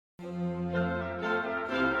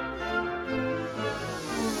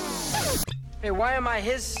Hey, why am I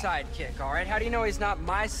his sidekick, all right? How do you know he's not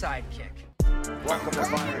my sidekick? Welcome to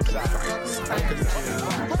Fireside. Welcome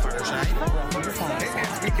to Fireside.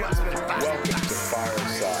 Welcome to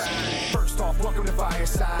Fireside. First off, welcome to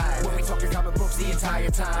Fireside. When we talking comic books the entire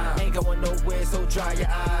time. Ain't going nowhere, so dry your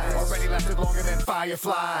eyes. Already lasted longer than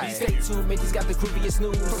Firefly. Stay tuned, Mickey's got the grooviest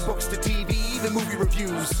news. From books to TV, the movie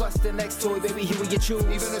reviews. Plus the next toy, baby, here we you choose.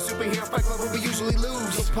 Even a superhero fight club where we usually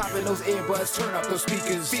lose. So pop in those earbuds, turn up those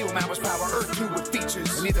speakers. Feel Mama's power, Earth 2 with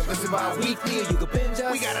features. And either listen bi-weekly or you can binge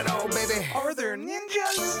us. We got it all, baby. Are there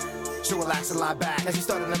ninjas? So relax and lie back as we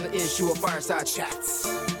start another issue of Fireside Chats.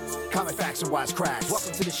 Comic facts and wise cracks.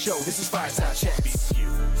 Welcome to the show. This is Fireside Chats.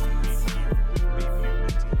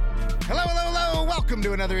 Hello, hello, hello. Welcome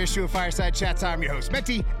to another issue of Fireside Chats. I'm your host,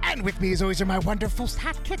 Menti, and with me as always are my wonderful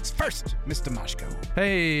sidekicks. First, Mr. Mashko.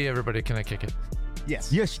 Hey, everybody, can I kick it?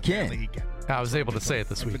 Yes. Yes, you can. Apparently he can. I was able to say it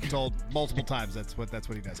this I've week. been told multiple times that's what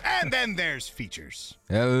he does. And then there's Features.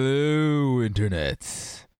 Hello,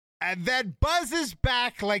 Internet. And then Buzz is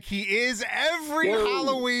back like he is every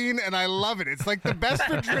Halloween, and I love it. It's like the best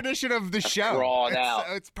tradition of the show. Crawling out.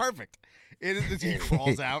 It's perfect. He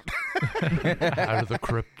crawls out. Out of the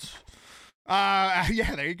crypt.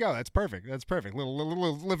 Yeah, there you go. That's perfect. That's perfect.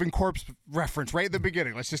 Little living corpse reference right at the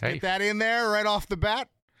beginning. Let's just get that in there right off the bat.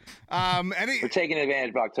 We're taking advantage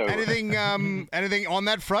of October. Anything on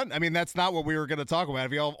that front? I mean, that's not what we were going to talk about.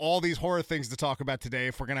 If you have all these horror things to talk about today,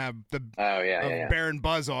 if we're going to have the Baron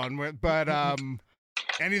Buzz on, but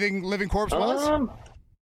anything living corpse wise?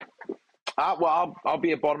 Well, I'll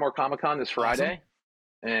be at Baltimore Comic Con this Friday.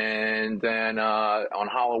 And then on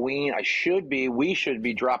Halloween, we should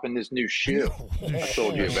be dropping this new shoe I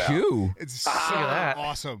told you about. Shoe? It's so that.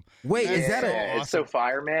 awesome. Wait, is that It's so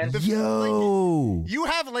fire, man. Yo. You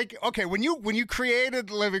have okay, when you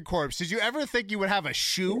created Living Corpse, did you ever think you would have a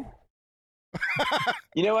shoe?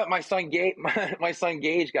 You know what? My son Gage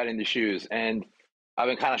got into shoes, and I've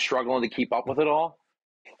been kind of struggling to keep up with it all.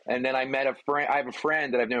 And then I met a friend. I have a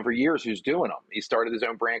friend that I've known for years who's doing them. He started his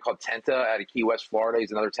own brand called Tenta out of Key West, Florida. He's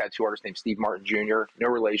another tattoo artist named Steve Martin Jr. No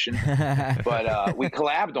relation, but we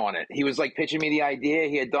collabed on it. He was like pitching me the idea.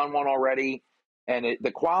 He had done one already, and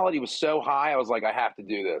the quality was so high. I was like, I have to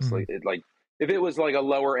do this. Like if it was like a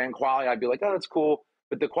lower end quality, I'd be like, oh, that's cool.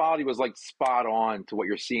 But the quality was like spot on to what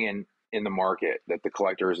you're seeing in the market that the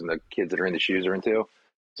collectors and the kids that are in the shoes are into.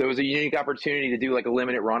 So it was a unique opportunity to do like a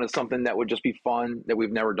limited run of something that would just be fun that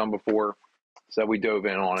we've never done before. So we dove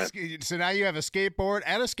in on it. So now you have a skateboard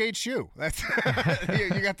and a skate shoe. That's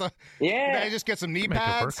you got the Now you just get some knee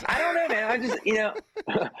pads. I don't know, man.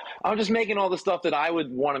 I'm just making all the stuff that I would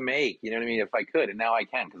want to make. You know what I mean? If I could, and now I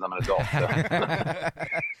can because I'm an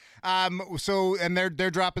adult. So and they're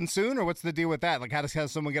dropping soon, or what's the deal with that? Like, how does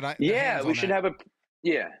someone get? Yeah, we should have a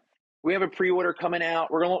We have a pre-order coming out.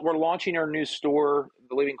 We're launching our new store,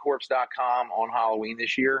 thelivingcorpse.com, on Halloween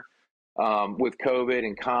this year. With COVID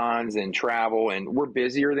and cons and travel, and we're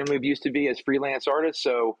busier than we've used to be as freelance artists.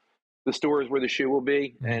 So the store is where the shoe will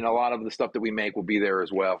be, and a lot of the stuff that we make will be there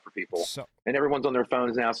as well for people. And everyone's on their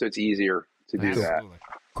phones now, so it's easier to do that.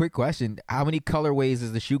 Quick question: how many colorways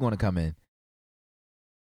is the shoe going to come in?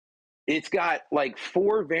 It's got like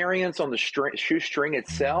 4 variants on the shoestring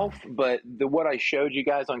itself, but what I showed you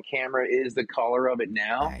guys on camera is the color of it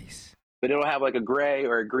now. Nice. But it'll have like a gray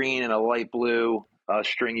or a green and a light blue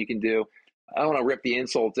string you can do. I don't want to rip the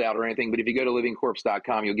insoles out or anything, but if you go to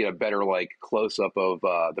livingcorpse.com, you'll get a better like close-up of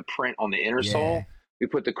the print on the inner sole. We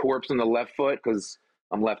put the corpse on the left foot because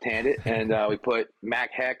I'm left-handed, and we put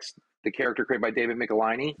Mac Hex, the character created by David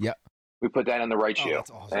Michelinie. Yep. We put that on the right shoe. That's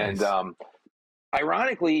awesome. And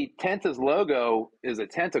ironically, Tenta's logo is a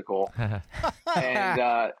tentacle.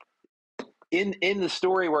 And in the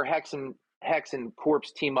story where Hex and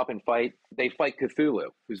Corpse team up and fight, they fight Cthulhu,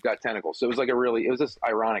 who's got tentacles. So it was just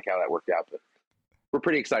ironic how that worked out. But we're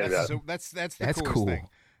pretty excited about it. That's the coolest thing.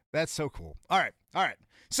 That's so cool. All right.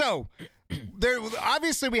 So there,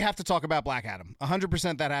 obviously, we have to talk about Black Adam.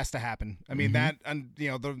 100% that has to happen. I mean,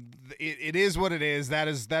 it is what it is. That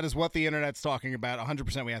is what the internet's talking about.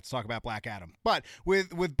 100% we have to talk about Black Adam. But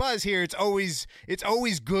with Buzz here, it's always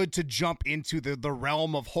good to jump into the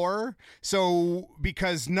realm of horror. So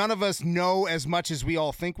because none of us know as much as we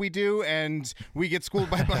all think we do, and we get schooled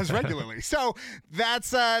by Buzz regularly. So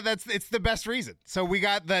that's it's the best reason. So we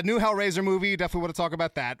got the new Hellraiser movie. Definitely want to talk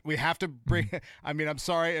about that. We have to bring. I mean, I'm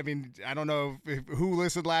sorry. I mean, I don't know who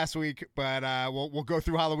listened last week, but we'll go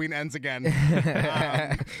through Halloween Ends again.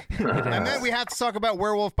 And then we have to talk about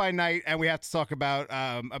Werewolf by Night, and we have to talk about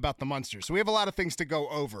the Munsters. So we have a lot of things to go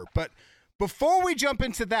over. But before we jump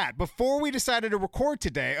into that, before we decided to record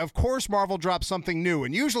today, of course, Marvel dropped something new.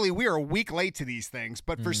 And usually we are a week late to these things.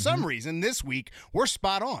 But for some reason, this week, we're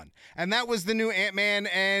spot on. And that was the new Ant-Man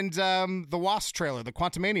and the Wasp trailer, the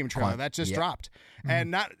Quantumanium trailer that just dropped.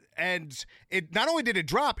 And it not only did it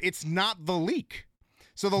drop, it's not the leak.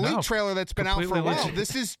 So the leak trailer that's been out for a while,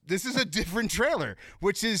 this is a different trailer,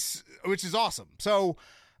 which is awesome. So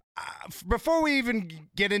before we even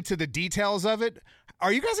get into the details of it,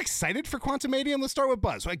 are you guys excited for Quantumanium? Let's start with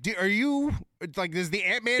Buzz. Like, are you like? Does the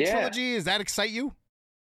Ant-Man trilogy, does that excite you?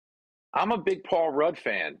 I'm a big Paul Rudd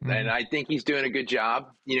fan, and I think he's doing a good job.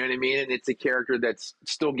 You know what I mean? And it's a character that's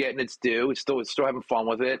still getting its due. It's still having fun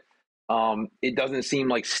with it. It doesn't seem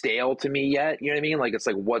like stale to me yet. You know what I mean? Like, it's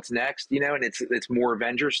like, what's next? You know, and it's more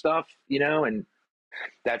Avenger stuff. You know, and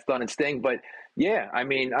that's done its thing. But yeah, I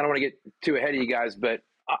mean, I don't want to get too ahead of you guys, but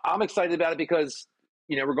I'm excited about it because,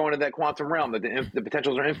 you know, we're going to that quantum realm that the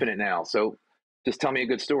potentials are infinite now. So just tell me a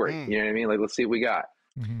good story. You know what I mean? Like, let's see what we got.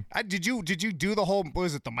 Did you do the whole, what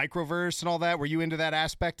was it, the microverse and all that? Were you into that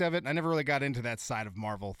aspect of it? I never really got into that side of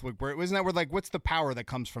Marvel. Wasn't that where, like, what's the power that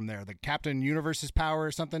comes from there? The Captain Universe's power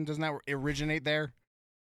or something? Doesn't that originate there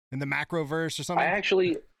in the macroverse or something? I'm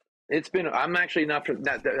actually not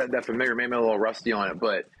that familiar. Maybe I'm a little rusty on it,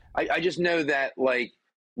 but I just know that, like,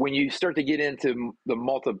 when you start to get into the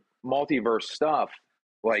multiverse stuff,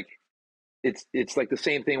 like, it's like the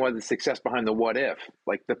same thing with the success behind the What If.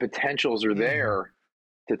 Like, the potentials are there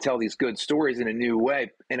to tell these good stories in a new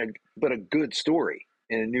way, but a good story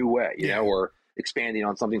in a new way, you know, or expanding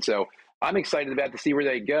on something. So I'm excited about to see where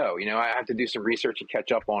they go. You know, I have to do some research and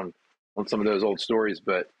catch up on some of those old stories.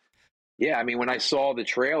 But yeah, I mean, when I saw the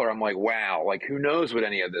trailer, I'm like, wow, like, who knows what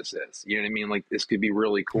any of this is? You know what I mean? Like, this could be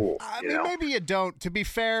really cool. I mean, maybe you don't. To be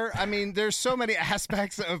fair, I mean, there's so many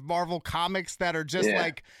aspects of Marvel comics that are just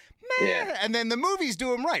like, meh, and then the movies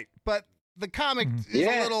do them right. But the comic is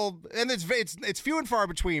a little, and it's few and far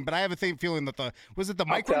between. But I have a feeling that the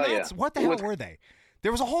Micronauts? What the hell were they?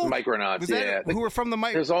 There was a whole Micronauts, who were from the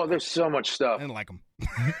There's so much stuff. I didn't like them.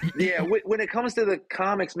 Yeah, when it comes to the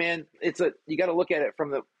comics, man, you got to look at it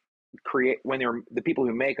from the people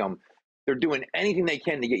who make them. They're doing anything they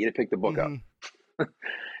can to get you to pick the book up.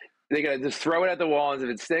 They got to just throw it at the wall, and if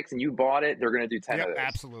it sticks and you bought it, they're going to do 10 of those.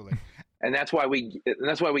 Absolutely. And that's why we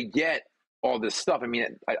get all this stuff. I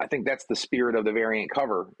mean, I think that's the spirit of the variant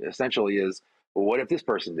cover. Essentially, is, well, what if this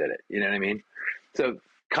person did it? You know what I mean? So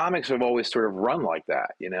comics have always sort of run like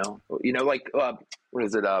that. You know, like what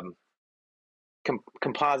is it?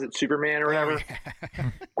 Composite Superman or whatever,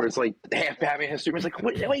 where it's like half Batman, half Superman. It's like,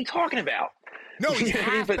 what are you talking about? No, he's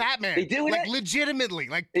half Batman. They do like it legitimately,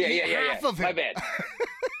 like half of him. My bad.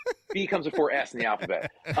 B comes before S in the alphabet.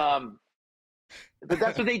 But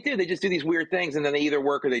that's what they do. They just do these weird things, and then they either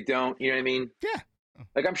work or they don't. You know what I mean? Yeah.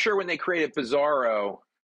 Like, I'm sure when they created Bizarro,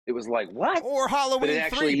 it was like, what? Or Halloween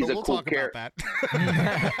but 3, he's but we'll cool talk about that.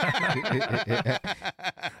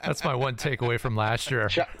 That's my one takeaway from last year.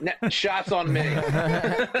 Shots on me.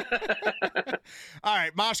 All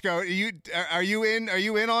right, Moshko, are you in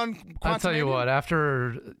on Quantumanium? I'll tell you what,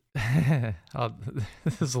 after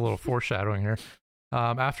this is a little foreshadowing here.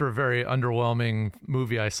 After a very underwhelming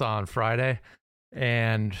movie I saw on Friday,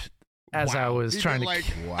 and as I was trying to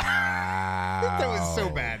that was so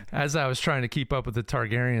bad. As I was trying to keep up with the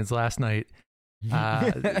Targaryens last night,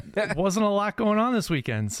 there wasn't a lot going on this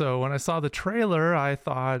weekend. So when I saw the trailer, I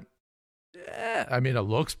thought, I mean, it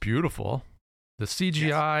looks beautiful. The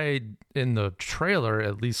CGI in the trailer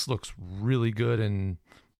at least looks really good and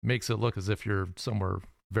makes it look as if you're somewhere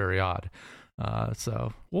very odd.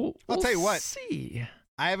 So we'll tell you what. See.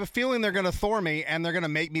 I have a feeling they're going to Thor me, and they're going to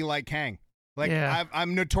make me like Kang. Like,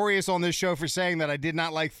 I'm notorious on this show for saying that I did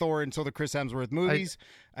not like Thor until the Chris Hemsworth movies.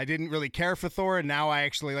 I didn't really care for Thor, and now I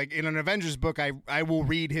actually, like, in an Avengers book, I will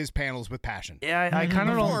read his panels with passion. Yeah, I kind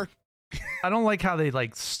of don't. I don't like how they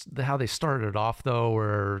started it off though,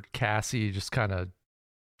 where Cassie just kind of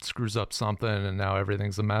screws up something, and now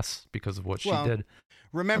everything's a mess because of what she did.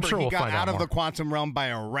 Remember, he got out of the quantum realm by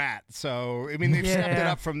a rat, so I mean they've stepped it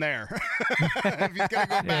up from there. If he's gonna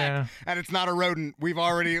go back and it's not a rodent,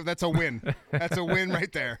 that's a win. That's a win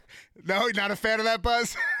right there. No, you're not a fan of that,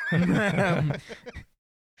 Buzz? I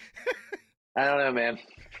don't know, man.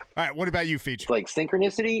 All right, what about you, Feech? Like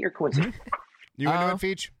synchronicity or coincidence? You into it,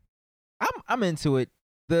 Feech? I'm into it.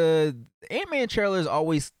 The Ant-Man trailers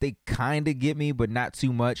they kind of get me, but not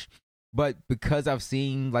too much. But because I've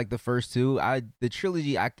seen like the first two, the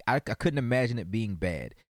trilogy, I couldn't imagine it being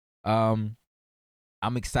bad. I'm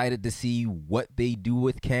excited to see what they do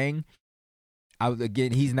with Kang.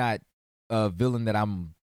 Again, he's not a villain that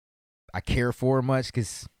I care for much,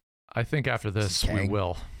 because I think after this we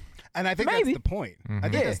will. And I think Maybe. that's the point. I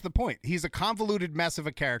think Yeah. that's the point. He's a convoluted mess of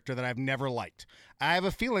a character that I've never liked. I have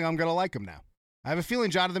a feeling I'm going to like him now. I have a feeling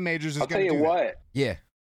Jonathan Majors is I'll tell going to you do that. what. Yeah.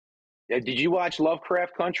 Did you watch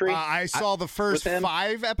Lovecraft Country? I saw the first with him?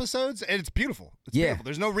 5 episodes, and it's beautiful. It's Yeah. beautiful.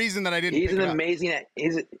 There's no reason that I didn't. He's pick an it up. amazing.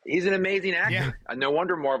 He's an amazing actor. Yeah. No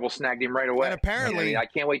wonder Marvel snagged him right away. And apparently- I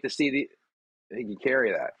can't wait to see the. He can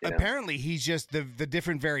carry that. You know? Apparently, he's just the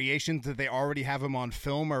different variations that they already have him on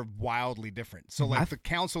film are wildly different. So, like the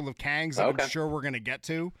Council of Kangs that Okay. I'm sure we're going to get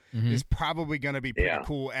to Mhm. is probably going to be pretty Yeah.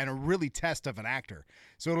 cool and a really test of an actor.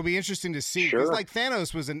 So it'll be interesting to see. Sure. Because like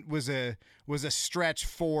Thanos was a stretch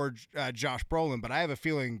for Josh Brolin, but I have a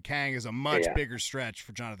feeling Kang is a much Yeah. bigger stretch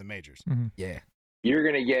for Jonathan Majors. Yeah. You're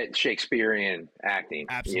going to get Shakespearean acting.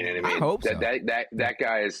 Absolutely. You know what I mean? I hope so. That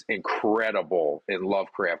guy is incredible in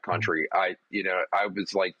Lovecraft Country. I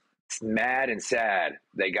was like mad and sad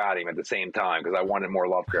they got him at the same time because I wanted more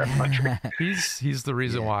Lovecraft Country. He's the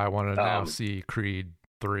reason Yeah. why I want to now Um, see Creed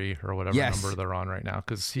 3 or whatever Yes. number they're on right now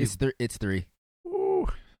because It's 3.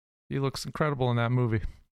 he looks incredible in that movie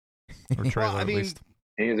or trailer Well, I at mean, least.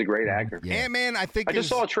 He is a great actor. Yeah. Ant-Man, I think I just is-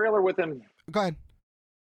 saw a trailer with him. Go ahead.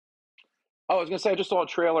 Oh, I was going to say, I just saw a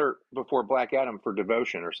trailer before Black Adam for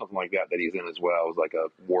Devotion or something like that he's in as well. It was like a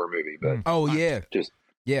war movie, but Oh yeah. just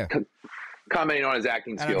Yeah. commenting on his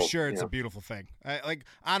acting And skills. I'm sure you it's know. a beautiful thing. Like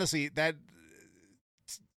honestly, that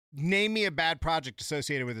name me a bad project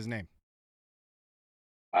associated with his name.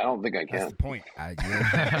 I don't think I That's can. the point. Yeah.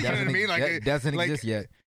 You know what I mean? Like, That doesn't like- exist yet.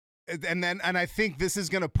 And I think this is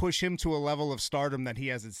going to push him to a level of stardom that he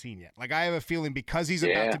hasn't seen yet. Like I have a feeling because he's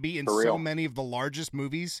about Yeah, to be in for so real. many of the largest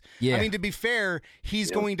movies. Yeah. I mean, to be fair, he's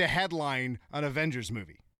Yeah. going to headline an Avengers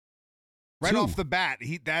movie. Right 2. off the bat,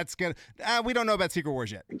 that's gonna. We don't know about Secret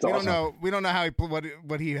Wars yet. It's we awesome. don't know. We don't know how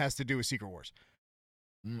what he has to do with Secret Wars.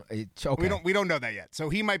 Okay. We don't know that yet. So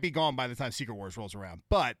he might be gone by the time Secret Wars rolls around.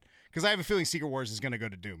 But because I have a feeling Secret Wars is going to go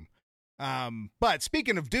to Doom. But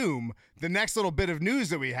speaking of Doom, the next little bit of news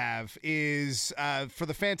that we have is for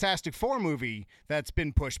the Fantastic Four movie that's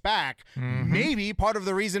been pushed back. Maybe part of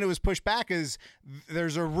the reason it was pushed back is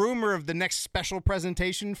there's a rumor of the next special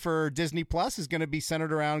presentation for Disney Plus is going to be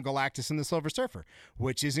centered around Galactus and the Silver Surfer,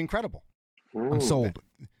 which is incredible. I'm sold.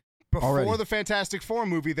 Before Already. the Fantastic Four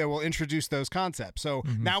movie, they will introduce those concepts. So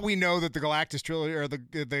now we know that the Galactus trilogy, or the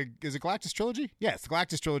is it Galactus trilogy? Yes, the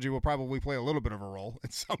Galactus trilogy will probably play a little bit of a role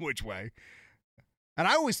in some which way. And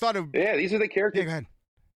I always thought it. Yeah, these are the Yeah, characters. go ahead.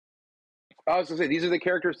 I was going to say, these are the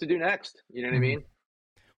characters to do next. You know what I mean?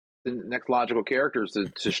 The next logical characters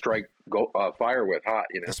to strike fire with hot,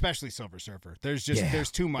 you know? Especially Silver Surfer. There's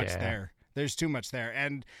too much Yeah. there. There's too much there.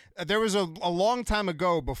 And there was a long time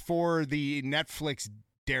ago before the Netflix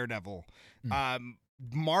Daredevil,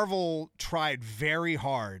 Marvel tried very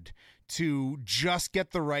hard to just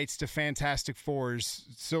get the rights to Fantastic Fours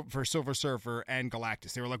for Silver Surfer and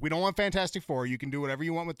Galactus. They were like, we don't want Fantastic Four. You can do whatever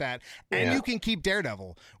you want with that. And Yeah. you can keep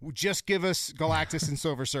Daredevil. Just give us Galactus and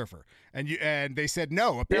Silver Surfer. And they said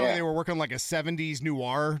no. Apparently Yeah. they were working on like a 70s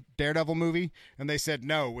noir Daredevil movie. And they said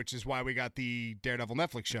no, which is why we got the Daredevil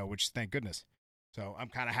Netflix show, which thank goodness. So I'm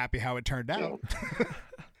kind of happy how it turned out.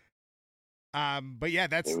 But yeah,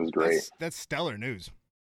 It was great. That's stellar news.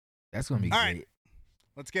 That's gonna be All great. right.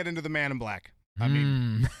 Let's get into the Man in Black. I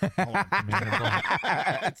mean, hold on. Man in Black.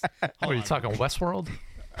 Hold Oh, you on. talking Westworld?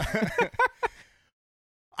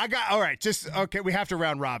 All right. Okay. We have to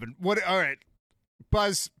round robin. All right,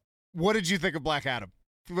 Buzz. What did you think of Black Adam?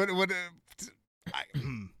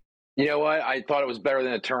 You know what? I thought it was better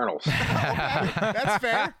than Eternals. That's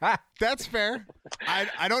fair. That's fair.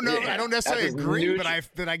 I don't know. Yeah, I don't necessarily that's as agree, but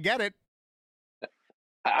neutral- I get it.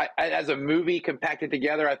 I, as a movie compacted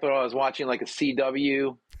together, I thought I was watching like a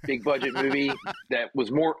CW big budget movie that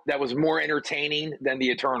was more entertaining than the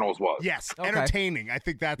Eternals was. Yes, Okay. entertaining. I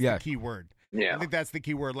think that's Yeah. the key word. Yeah. I think that's the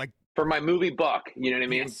key word. Like, For my movie buck, you know what I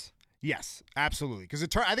mean? yes, absolutely. Because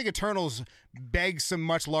I think Eternals begs some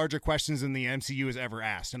much larger questions than the MCU has ever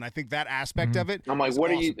asked, and I think that aspect of it. I'm like, is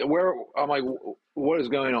what awesome. I'm like, what is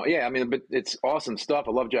going on? Yeah, I mean, but it's awesome stuff.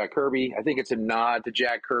 I love Jack Kirby. I think it's a nod to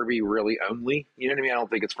Jack Kirby really only. You know what I mean? I don't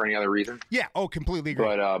think it's for any other reason. Yeah. Oh, completely agree.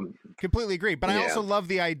 But Completely agree. But I Yeah. also love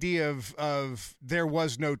the idea of there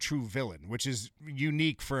was no true villain, which is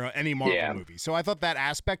unique for any Marvel Yeah. movie. So I thought that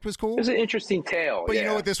aspect was cool. it's an interesting tale. But yeah. you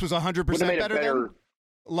know what? This was 100% Would've made better, it better. than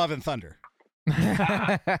Love and Thunder.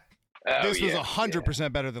 Oh, This was yeah,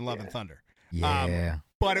 100% better than Love and Thunder. Yeah.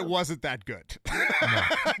 But it wasn't that good.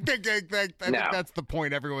 I think No. that's the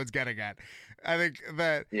point everyone's getting at. I think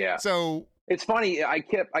that. Yeah. So It's funny. I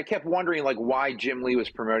kept wondering like why Jim Lee was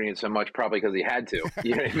promoting it so much. Probably because he had to.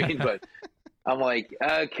 You know what I mean? But I'm like,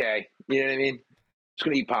 okay. You know what I mean? Just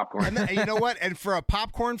gonna eat popcorn. And you know what? And for a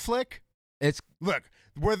popcorn flick, It's look,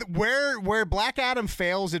 where Black Adam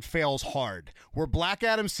fails, it fails hard. Where Black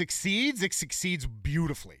Adam succeeds, it succeeds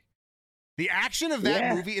beautifully. The action of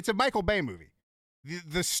that movie, it's a Michael Bay movie.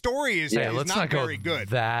 The story is, let's not go very good.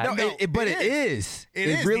 That but it is.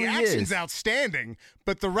 It really the action's is. outstanding,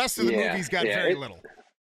 but the rest of the movie's got very little.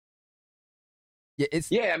 Yeah,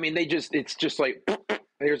 it's I mean, it's just like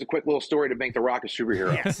here's a quick little story to make The Rock a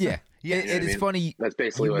superhero. Yes. yeah. Yes. It is funny. That's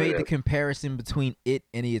basically you what made it the is. comparison between it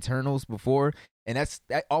and the Eternals before, and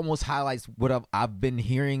that almost highlights what I've been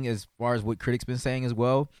hearing as far as what critics been saying as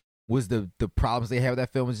well. Was the problems they have with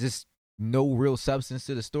that film is just no real substance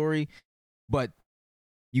to the story, but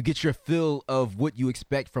you get your fill of what you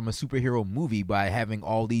expect from a superhero movie by having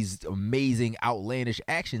all these amazing, outlandish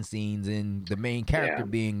action scenes and the main character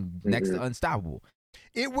being next to unstoppable.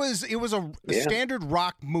 It was a standard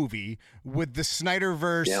Rock movie with the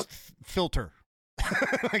Snyderverse filter.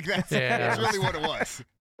 Like that's really what it was.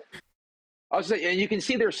 I was saying, and you can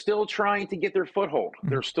see they're still trying to get their foothold.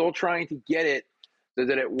 They're still trying to get it so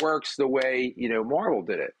that it works the way Marvel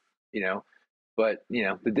did it. But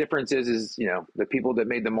the difference is the people that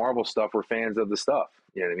made the Marvel stuff were fans of the stuff.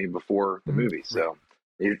 You know what I mean, before the movie. So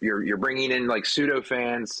you're bringing in like pseudo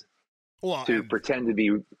fans to pretend to be.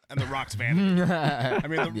 And The Rock's vanity. I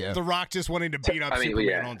mean, the Rock just wanting to beat up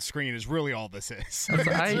Superman on screen is really all this is. It's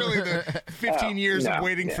really the 15 years of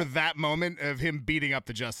waiting for that moment of him beating up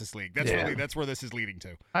the Justice League. That's where this is leading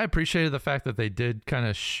to. I appreciated the fact that they did kind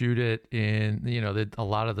of shoot it in, a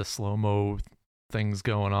lot of the slow-mo things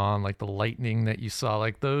going on, like the lightning that you saw,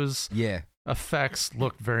 like those effects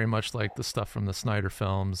looked very much like the stuff from the Snyder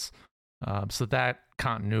films. So that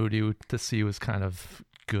continuity to see was kind of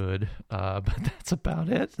good, but that's about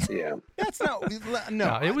it. Yeah, that's no.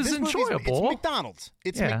 It was enjoyable. It's McDonald's.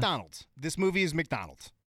 It's McDonald's. This movie is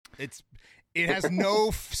McDonald's. It has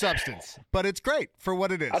no substance, but it's great for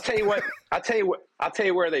what it is. I'll tell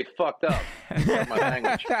you where they fucked up. Pardon my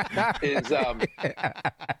language is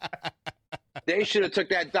they should have took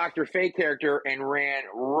that Dr. Fate character and ran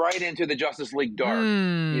right into the Justice League Dark. You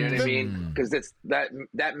know what I mean? Because it's that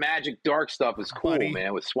magic dark stuff is cool,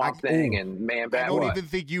 man, with Swamp Thing and Man-Bat. I don't even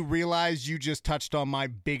think you realize you just touched on my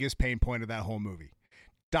biggest pain point of that whole movie.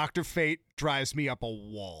 Dr. Fate drives me up a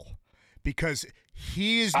wall because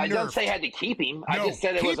he is nerfed. I didn't say I had to keep him. I just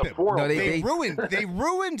said it was a portal. No, they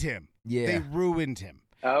ruined him. Yeah. They ruined him.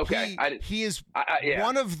 Okay. He is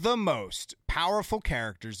one of the most powerful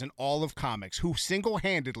characters in all of comics who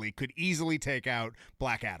single-handedly could easily take out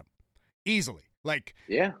Black Adam. Easily.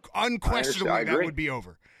 Unquestionably, that would be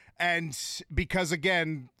over. And because,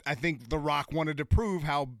 again, I think The Rock wanted to prove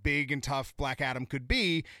how big and tough Black Adam could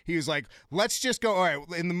be, he was like, let's just go. All right,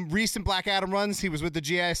 in the recent Black Adam runs, he was with the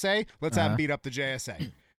JSA. Let's have him beat up the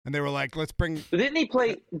JSA. And they were like, let's bring... Didn't he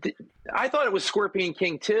play... I thought it was Scorpion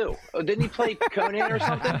King, too. Didn't he play Conan or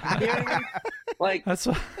something? You know what I mean? Like,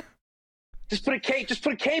 just put a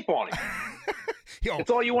cape on him. That's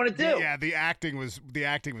all you want to do. Yeah, the acting was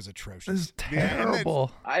atrocious. This is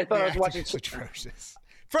terrible. I thought I was watching... atrocious.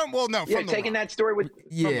 From taking that story with...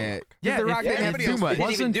 The Rock if didn't have too much. It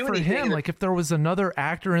wasn't for him. Like, if there was another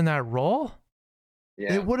actor in that role,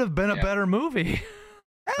 it would have been a better movie.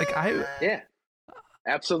 Yeah.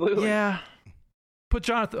 Absolutely. Yeah. Put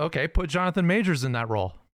Jonathan Majors in that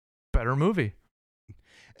role. Better movie.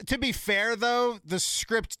 To be fair, though, the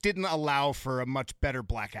script didn't allow for a much better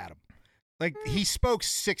Black Adam. Like, he spoke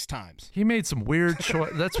 6 times. He made some weird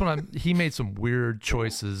he made some weird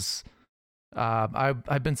choices.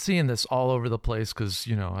 I've been seeing this all over the place because,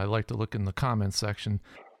 I like to look in the comments section.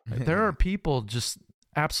 There are people just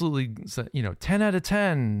absolutely, 10 out of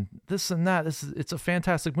 10, this and that. It's a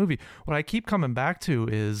fantastic movie. What I keep coming back to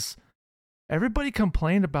is everybody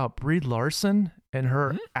complained about Brie Larson and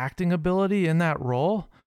her acting ability in that role.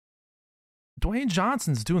 Dwayne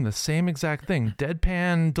Johnson's doing the same exact thing.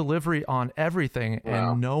 Deadpan delivery on everything,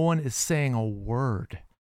 and no one is saying a word.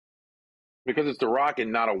 Because it's The Rock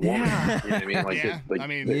and not a woman. Yeah. You know what I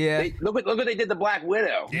mean? Look what they did to Black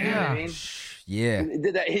Widow. Yeah. You know what I mean? Yeah. He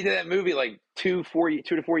did that movie like 2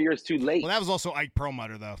 to 4 years too late. Well, that was also Ike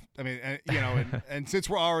Perlmutter, though. I mean, and since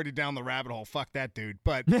we're already down the rabbit hole, fuck that dude.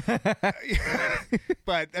 But,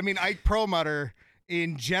 I mean, Ike Perlmutter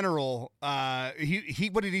in general, he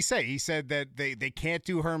what did he say? He said that they can't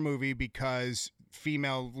do her movie because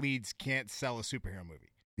female leads can't sell a superhero movie.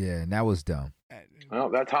 Yeah, and that was dumb. Well,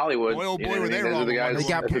 that's Hollywood. Boy, oh boy, were they wrong.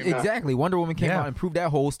 Exactly. Wonder Woman came out and proved that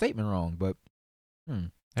whole statement wrong. But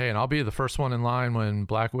hey, and I'll be the first one in line when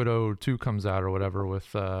Black Widow 2 comes out or whatever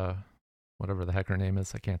with whatever the heck her name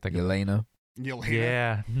is. I can't think of it. Yelena. You'll hate her.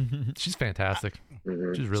 Yeah, she's fantastic.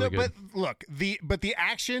 She's really good. But look, the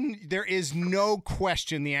action, there is no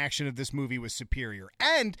question the action of this movie was superior.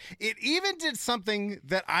 And it even did something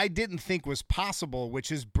that I didn't think was possible,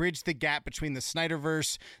 which is bridge the gap between the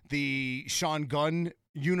Snyderverse, the Sean Gunn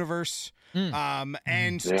universe,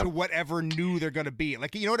 and to whatever new they're going to be.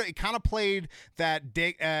 Like, you know what? It kind of played that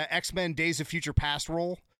X-Men Days of Future Past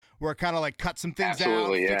role, where it kind of like cut some things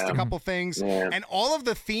out, fixed a couple things. Yeah. And all of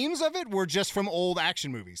the themes of it were just from old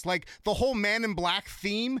action movies. Like the whole Man in Black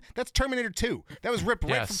theme, that's Terminator 2. That was ripped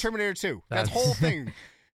right from Terminator 2. That whole thing.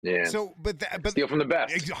 Yeah. So, but steal from the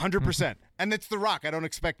best. 100%. And it's The Rock. I don't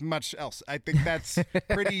expect much else. I think that's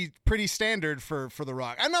pretty standard for The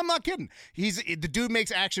Rock. And I'm not kidding. The dude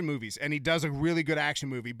makes action movies, and he does a really good action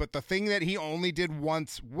movie. But the thing that he only did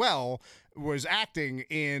once well was acting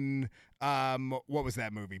in what was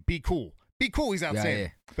that movie? Be Cool. Be Cool. He's outstanding.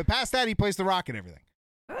 Yeah. But past that, he plays The Rock and everything.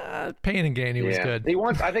 Pain and Gain. He was good. He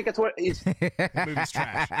wants. I think that's what he's. The movie's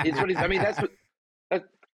trash. I mean,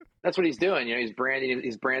 that's what he's doing. You know, he's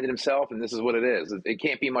branded himself, and this is what it is. It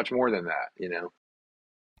can't be much more than that. You know.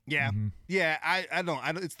 Yeah. Yeah. I don't.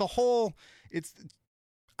 It's the whole.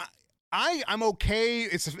 I'm okay.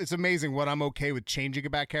 It's amazing what I'm okay with changing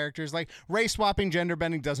about characters. Like race swapping, gender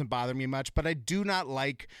bending doesn't bother me much, but I do not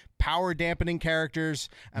like power dampening characters,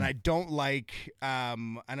 and I don't like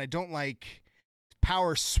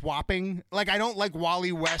power swapping. Like I don't like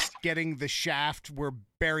Wally West getting the shaft where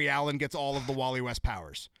Barry Allen gets all of the Wally West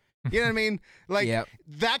powers. You know what I mean? Like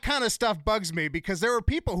that kind of stuff bugs me because there were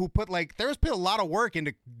people who put a lot of work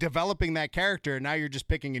into developing that character. And now you're just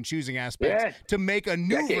picking and choosing aspects to make a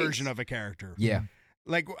new version of a character. Yeah.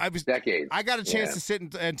 Like I got a chance to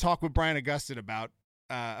sit and talk with Brian Augustin about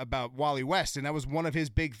Wally West, and that was one of his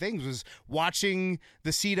big things was watching the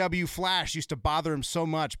CW Flash used to bother him so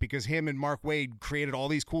much because him and Mark Waid created all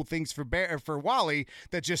these cool things for Wally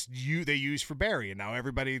that they use for Barry, and now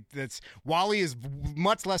Wally is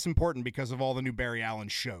much less important because of all the new Barry Allen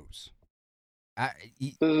shows.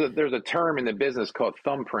 There's a term in the business called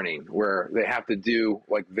thumbprinting where they have to do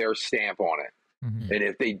like their stamp on it, and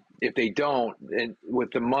if they don't, and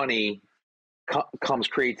with the money comes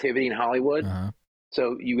creativity in Hollywood.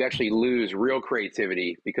 So you actually lose real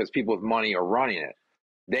creativity because people with money are running it.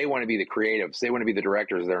 They want to be the creatives. They want to be the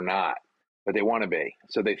directors. They're not, but they want to be.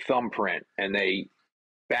 So they thumbprint and they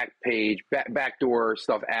backdoor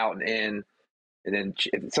stuff out and in. And then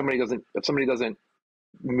if somebody doesn't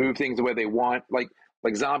move things the way they want, like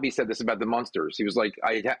Zombie said this about the Munsters. He was like,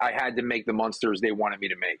 I had to make the Munsters they wanted me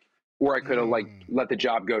to make, or I could have let the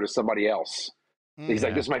job go to somebody else. He's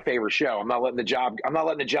like, this is my favorite show. I'm not letting the job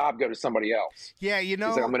go to somebody else. Yeah, you know,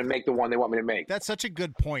 he's like, I'm going to make the one they want me to make. That's such a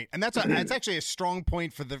good point, and that's actually a strong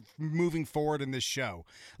point for the moving forward in this show.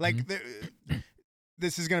 Like,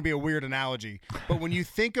 this is going to be a weird analogy, but when you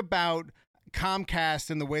think about Comcast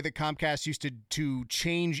and the way that Comcast used to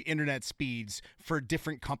change internet speeds for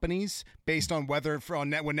different companies based on whether when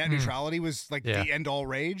net neutrality was like the end all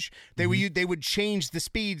rage, they would change the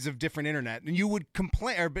speeds of different internet, and you would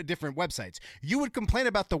complain, or different websites. You would complain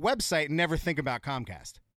about the website and never think about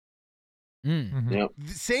Comcast. The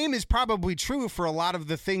same is probably true for a lot of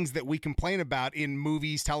the things that we complain about in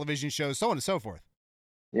movies, television shows, so on and so forth.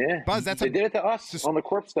 Yeah, Buzz, they did it to us on the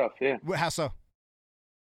Corp stuff. Yeah, how so?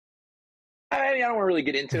 I don't want to really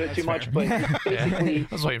get into it too much, but basically, I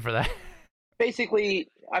was waiting for that. Basically,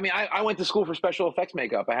 I mean, I went to school for special effects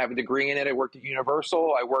makeup. I have a degree in it. I worked at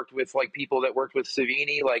Universal. I worked with like people that worked with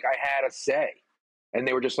Savini. Like I had a say, and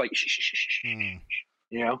they were just like, shh, you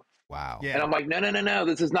know? Wow. Yeah. And I'm like, no.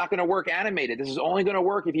 This is not going to work animated. This is only going to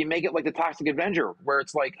work if you make it like the Toxic Avenger, where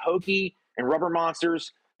it's like hokey and rubber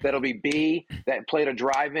monsters. That'll be B that played a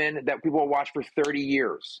drive-in that people will watch for 30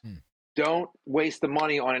 years. Don't waste the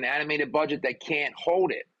money on an animated budget that can't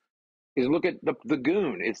hold it. Because look at the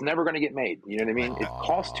Goon. It's never going to get made. You know what I mean? It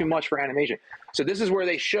costs too much for animation. So this is where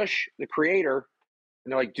they shush the creator,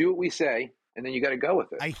 and they're like, do what we say, and then you got to go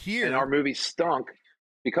with it. And our movie stunk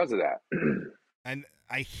because of that. And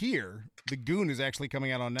I hear the Goon is actually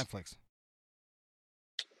coming out on Netflix.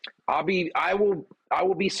 I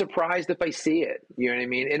will be surprised if I see it. You know what I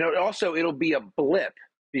mean? And it'll be a blip.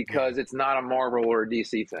 Because it's not a Marvel or a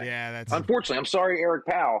DC thing. Yeah, that's unfortunately. I'm sorry, Eric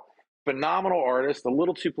Powell, phenomenal artist, a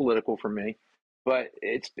little too political for me, but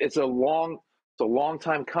it's a long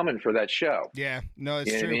time coming for that show. Yeah, no,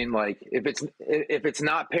 it's true. What I mean? Like if it's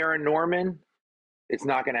not Paranorman, it's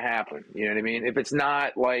not going to happen. You know what I mean? If it's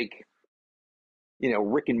not like, you know,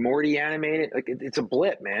 Rick and Morty animated, like it's a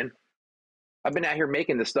blip, man. I've been out here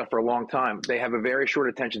making this stuff for a long time. They have a very short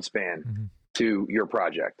attention span to your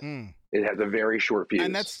project. It has a very short fuse.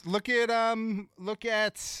 And look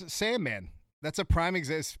at Sandman. That's a prime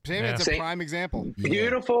example. It's a prime example.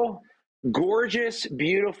 Beautiful, gorgeous,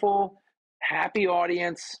 beautiful, happy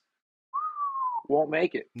audience. Won't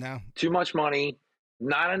make it. No. Too much money,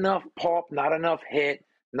 not enough pulp, not enough hit,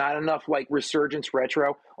 not enough like resurgence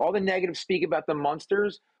retro. All the negative speak about the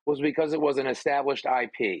Munsters was because it was an established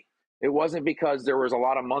IP. It wasn't because there was a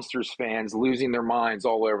lot of Munsters fans losing their minds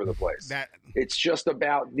all over the place. It's just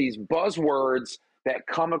about these buzzwords that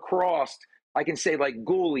come across. I can say like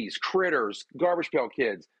Ghoulies, Critters, Garbage Pail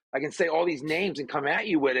Kids. I can say all these names and come at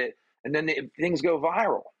you with it, and then things go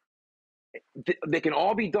viral. They can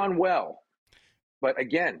all be done well. But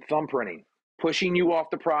again, thumbprinting, pushing you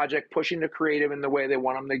off the project, pushing the creative in the way they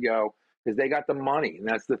want them to go, because they got the money, and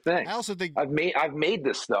that's the thing. I also think I've made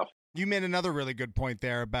this stuff. You made another really good point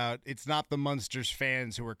there about it's not the Munsters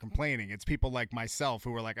fans who are complaining; it's people like myself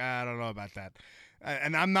who are like, I don't know about that,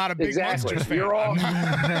 and I'm not a big Munsters fan. You're all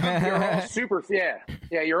super,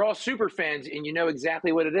 you're all super fans, and you know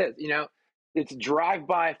exactly what it is. You know, it's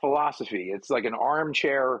drive-by philosophy. It's like an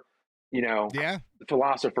armchair.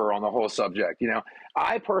 Philosopher on the whole subject. You know,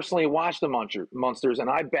 I personally watch the Munsters and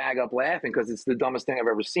I bag up laughing because it's the dumbest thing I've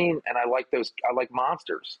ever seen. And I like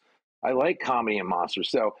monsters. I like comedy and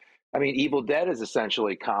monsters. So, I mean, Evil Dead is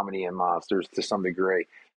essentially comedy and monsters to some degree.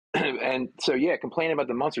 And so, yeah, complaining about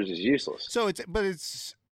the Munsters is useless. So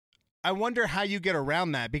I wonder how you get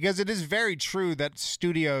around that, because it is very true that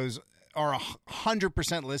studios are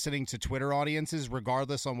 100% listening to Twitter audiences,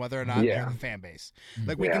 regardless on whether or not they're the fan base.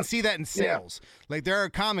 Like we can see that in sales. Like there are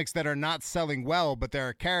comics that are not selling well, but there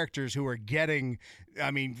are characters who are getting,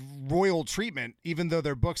 royal treatment, even though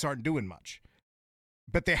their books aren't doing much.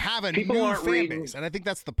 But they have a new fan base, and I think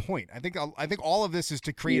that's the point. I think all of this is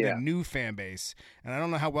to create a new fan base, and I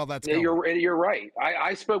don't know how well that's going. You're right.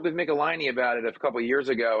 I spoke with Michelini about it a couple of years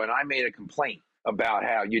ago, and I made a complaint about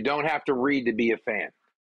how you don't have to read to be a fan.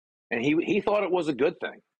 And he thought it was a good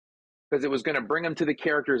thing because it was going to bring him to the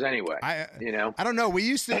characters anyway. I don't know. We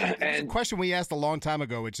used to. It's a question we asked a long time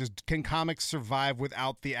ago, which is, can comics survive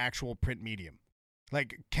without the actual print medium?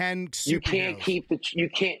 Like, can you can't keep the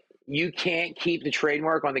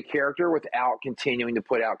trademark on the character without continuing to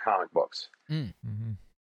put out comic books. Mm-hmm.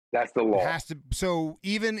 That's the law. It has to. So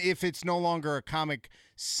even if it's no longer a comic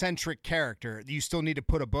centric character, you still need to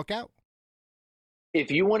put a book out. If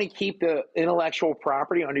you want to keep the intellectual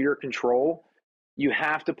property under your control, you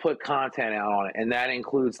have to put content out on it, and that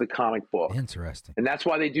includes the comic book. Interesting. And that's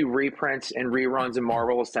why they do reprints and reruns in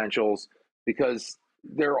Marvel Essentials, because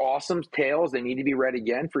they're awesome tales. They need to be read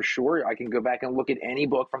again for sure. I can go back and look at any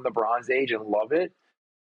book from the Bronze Age and love it,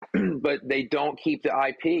 but they don't keep the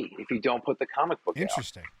IP if you don't put the comic book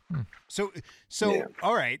Interesting. out. So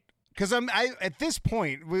all right. Because at this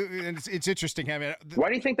point, and it's interesting. Why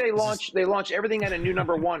do you think they launch everything at a new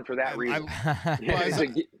 #1 for that reason?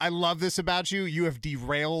 I love this about you. You have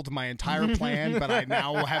derailed my entire plan, but I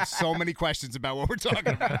now have so many questions about what we're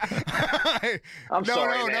talking about. I'm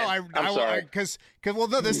sorry. I'm sorry. Because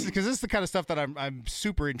this is the kind of stuff that I'm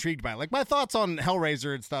super intrigued by. Like my thoughts on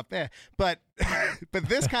Hellraiser and stuff. But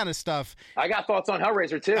this kind of stuff. I got thoughts on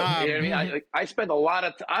Hellraiser too. You know what I mean? I spend a lot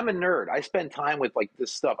of. I'm a nerd. I spend time with like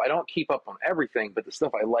this stuff. I don't keep up on everything, but the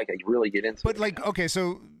stuff I like, I really get into. But okay,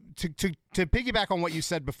 so to piggyback on what you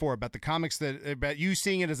said before about the comics, about you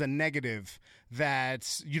seeing it as a negative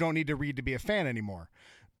that you don't need to read to be a fan anymore.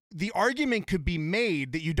 The argument could be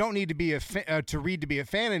made that you don't need to be to read to be a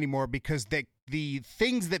fan anymore, because the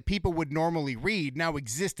things that people would normally read now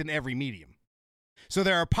exist in every medium. So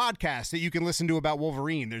there are podcasts that you can listen to about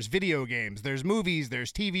Wolverine. There's video games, there's movies,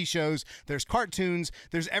 there's TV shows, there's cartoons,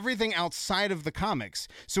 there's everything outside of the comics.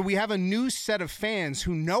 So we have a new set of fans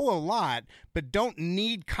who know a lot, but don't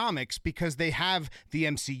need comics because they have the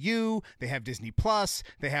MCU, they have Disney Plus,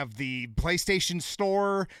 they have the PlayStation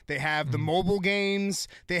Store, they have the mobile games.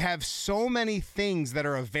 They have so many things that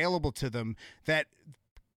are available to them that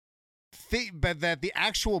the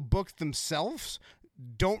actual books themselves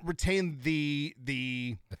don't retain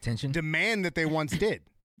the attention demand that they once did.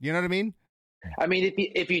 You know what I mean? I mean,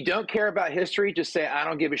 if you don't care about history, just say I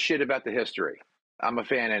don't give a shit about the history. I'm a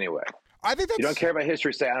fan anyway. I think you don't care about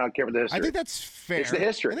history. Say I don't care about the history. I think that's fair. It's the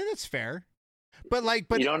history. I think that's fair. But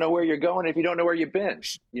you don't know where you're going if you don't know where you've been.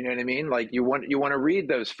 You know what I mean? Like you want to read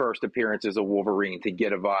those first appearances of Wolverine to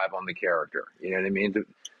get a vibe on the character. You know what I mean?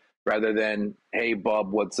 Rather than, hey,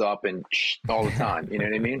 bub, what's up, and all the time. You know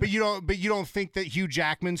what I mean? But you don't think that Hugh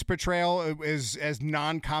Jackman's portrayal is as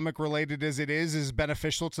non-comic related as it is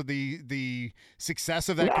beneficial to the success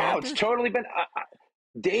of that character? No, it's totally been.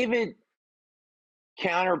 David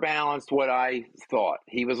counterbalanced what I thought.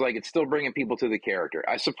 He was like, it's still bringing people to the character.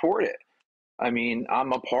 I support it. I mean,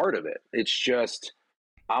 I'm a part of it. It's just,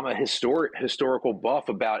 I'm a historical buff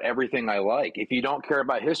about everything I like. If you don't care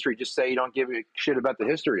about history, just say you don't give a shit about the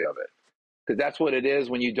history of it, because that's what it is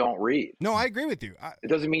when you don't read. No, I agree with you. It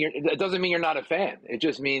doesn't mean you're not a fan. It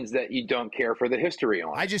just means that you don't care for the history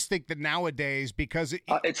on it. I just think that nowadays, because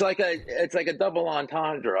it's like a double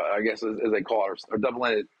entendre, I guess, as they call it, or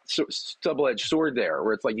double-edged sword there,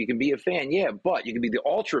 where it's like you can be a fan, yeah, but you can be the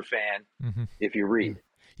ultra fan if you read.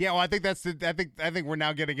 Yeah, well, I think that's I think we're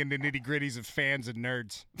now getting into nitty gritties of fans and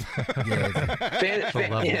nerds.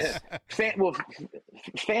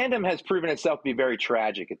 Fandom has proven itself to be very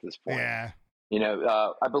tragic at this point. Yeah. You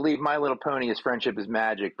know, I believe My Little Pony is friendship is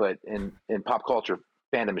magic, but in pop culture,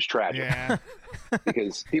 fandom is tragic. Yeah.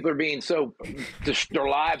 Because people are being their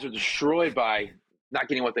lives are destroyed by not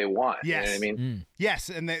getting what they want. Yes. You know what I mean? Yes,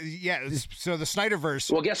 and so the Snyderverse.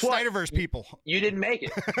 Well, guess what? Snyderverse people. You didn't make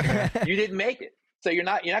it. You didn't make it. So you're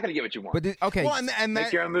not going to get what you want. But okay, well, and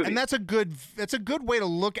make your own movie. And that's a good way to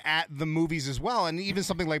look at the movies as well. And even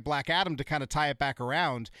something like Black Adam, to kind of tie it back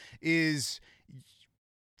around, is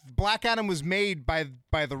Black Adam was made by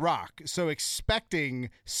The Rock. So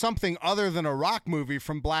expecting something other than a Rock movie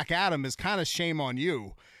from Black Adam is kind of shame on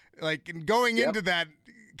you. Like going into that.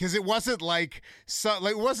 Because it wasn't like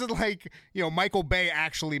Michael Bay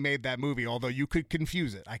actually made that movie, although you could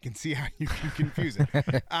confuse it. I can see how you can confuse it.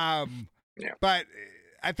 Yeah. But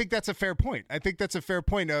I think that's a fair point. I think there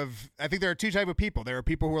are two types of people. There are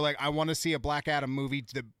people who are like, I want to see a Black Adam movie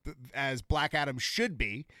as Black Adam should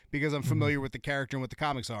be, because I'm familiar with the character and what the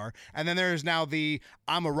comics are. And then there's now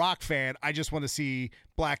I'm a Rock fan. I just want to see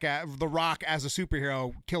The Rock as a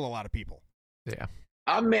superhero kill a lot of people. Yeah.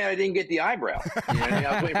 I'm mad I didn't get the eyebrow. You know what I mean?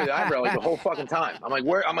 I was waiting for the eyebrow like the whole fucking time. I'm like,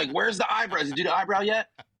 where's the eyebrow? Did he do the eyebrow yet?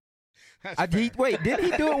 Did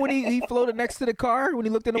he do it when he floated next to the car when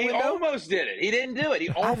he looked in the window? He almost did it. He didn't do it. He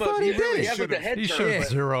almost did it. He had the head He turn, showed but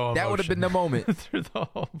zero. That would have been the moment through the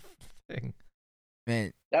whole thing.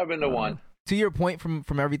 Man, that would have been the one. To your point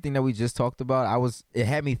from everything that we just talked about, it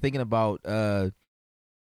had me thinking about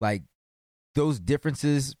like those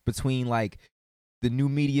differences between like the new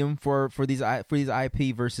medium for these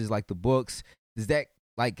IP versus like the books. Does that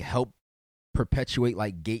like help perpetuate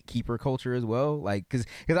like gatekeeper culture as well? Like because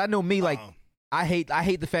I know me, like I hate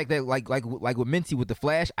the fact that like with Minty with the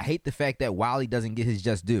Flash, I hate the fact that Wally doesn't get his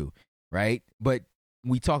just due, right? But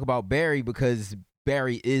we talk about Barry because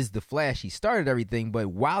Barry is the Flash. He started everything, but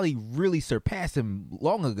Wally really surpassed him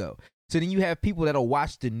long ago. So then you have people that'll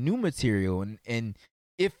watch the new material and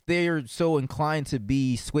if they're so inclined to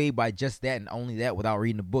be swayed by just that and only that without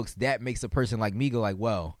reading the books, that makes a person like me go like,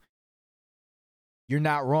 well, you're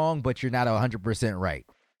not wrong, but you're not 100% right.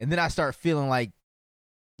 And then I start feeling like,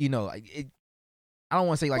 I don't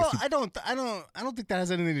want to say like. Well, I don't think that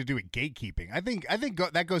has anything to do with gatekeeping. I think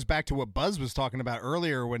that goes back to what Buzz was talking about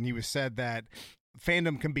earlier when he said that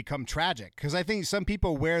fandom can become tragic. Because I think some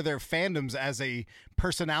people wear their fandoms as a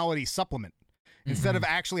personality supplement. Instead of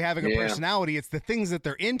actually having a personality, it's the things that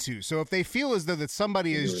they're into. So if they feel as though that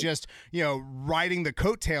somebody is just, riding the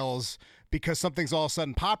coattails because something's all of a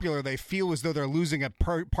sudden popular, they feel as though they're losing a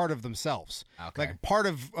part of themselves. Okay. Like part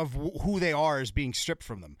of who they are is being stripped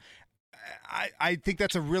from them. I think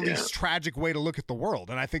that's a really tragic way to look at the world.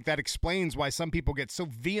 And I think that explains why some people get so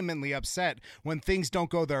vehemently upset when things don't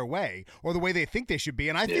go their way or the way they think they should be.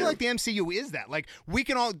 And I feel like the MCU is that. Like we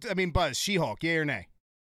can all, Buzz, She-Hulk, yay or nay?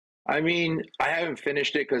 I mean, I haven't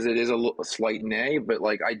finished it because it is a slight nay, but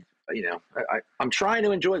like I'm trying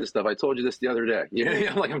to enjoy this stuff. I told you this the other day.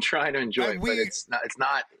 Like I'm trying to enjoy it, but it's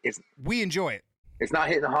not. We enjoy it. It's not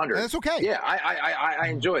hitting 100. That's okay. Yeah, I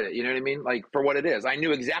enjoyed it. You know what I mean? Like for what it is. I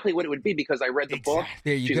knew exactly what it would be because I read the book.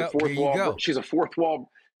 There you go. She's a fourth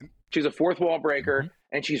wall breaker,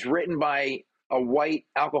 and she's written by a white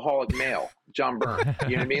alcoholic male, John Byrne.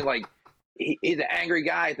 You know what I mean? Like he's an angry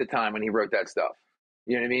guy at the time when he wrote that stuff.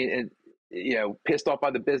 You know what I mean? And, pissed off by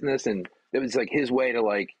the business. And it was like his way to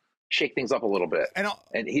like shake things up a little bit.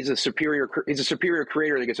 And he's a superior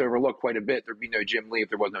creator that gets overlooked quite a bit. There'd be no Jim Lee if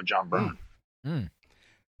there was no John Byrne.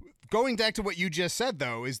 Going back to what you just said,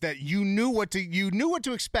 though, is that you knew what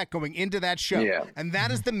to expect going into that show, and that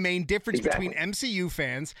is the main difference between MCU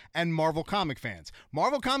fans and Marvel comic fans.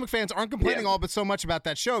 Marvel comic fans aren't complaining all but so much about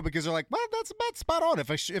that show because they're like, well, that's about spot on.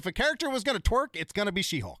 If a character was going to twerk, it's going to be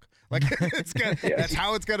She-Hulk. Like that's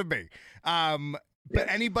how it's going to be. But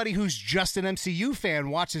anybody who's just an MCU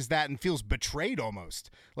fan watches that and feels betrayed almost.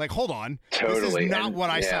 Like, hold on, this is not what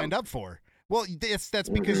I signed up for. Well, that's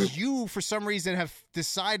because you, for some reason, have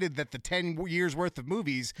decided that the 10 years worth of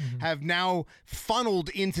movies have now funneled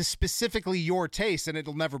into specifically your taste, and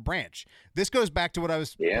it'll never branch. This goes back to what I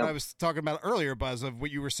was talking about earlier, Buzz, of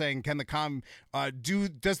what you were saying. Can the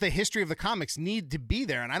does the history of the comics need to be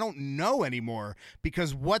there? And I don't know anymore,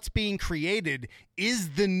 because what's being created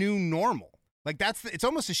is the new normal. Like it's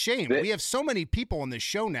almost a shame. We have so many people on this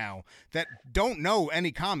show now that don't know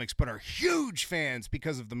any comics but are huge fans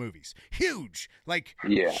because of the movies. Huge.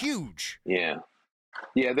 Huge. Yeah.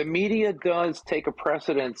 Yeah, the media does take a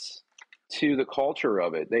precedence to the culture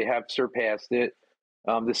of it. They have surpassed it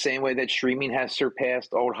the same way that streaming has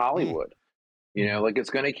surpassed old Hollywood. You know, like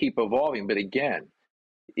it's going to keep evolving. But again,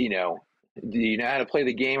 you know, do you know how to play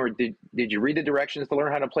the game, or did you read the directions to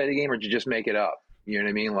learn how to play the game, or did you just make it up? You know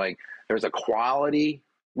what I mean? Like there's a quality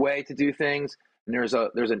way to do things, and there's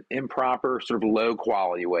an improper sort of low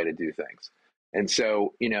quality way to do things. And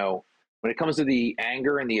so, you know, when it comes to the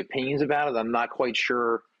anger and the opinions about it, I'm not quite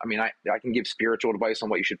sure. I mean, I can give spiritual advice on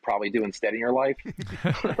what you should probably do instead in your life.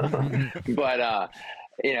 But,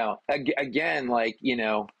 you know, again, like, you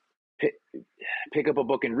know, pick up a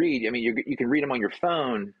book and read. I mean, you can read them on your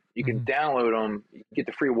phone. You can download them, you get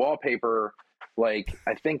the free wallpaper. Like,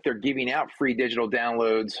 I think they're giving out free digital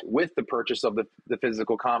downloads with the purchase of the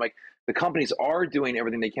physical comic. The companies are doing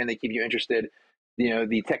everything they can to keep you interested. You know,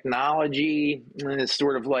 the technology is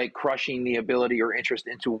sort of like crushing the ability or interest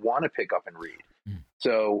into want to pick up and read.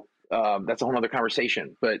 So that's a whole other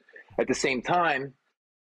conversation. But at the same time,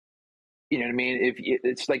 you know what I mean? If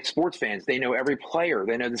it's like sports fans, they know every player,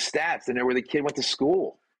 they know the stats, they know where the kid went to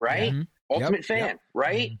school, right? Ultimate fan,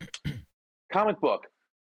 right? Comic book.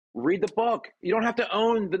 Read the book. You don't have to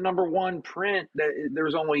own the #1 print.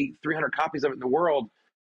 There's only 300 copies of it in the world,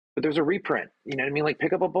 but there's a reprint. You know what I mean? Like,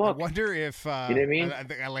 pick up a book. I wonder if you know what I mean? I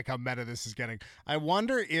think I like how meta this is getting. I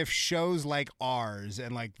wonder if shows like ours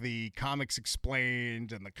and like the Comics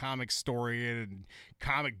Explained and the Comic Story and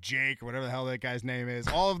Comic Jake or whatever the hell that guy's name is,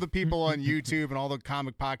 all of the people on YouTube and all the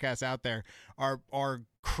comic podcasts out there are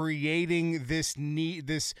creating this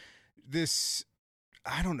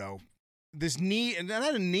I don't know. This need,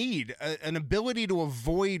 not a need, an ability to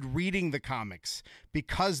avoid reading the comics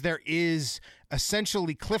because there is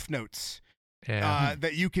essentially Cliff Notes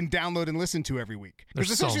that you can download and listen to every week.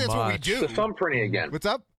 Because essentially that's what we do. The thumb printing again. What's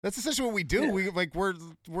up? That's essentially what we do.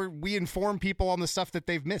 Yeah. We inform people on the stuff that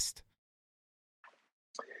they've missed.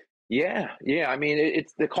 Yeah. I mean,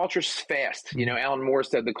 it's the culture's fast. You know, Alan Moore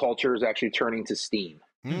said the culture is actually turning to steam.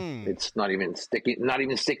 It's not even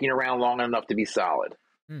sticking around long enough to be solid.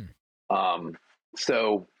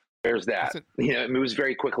 So there's that. You know, it moves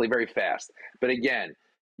very quickly, very fast. But again,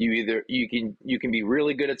 you can be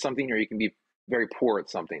really good at something, or you can be very poor at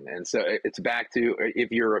something. And so it's back to,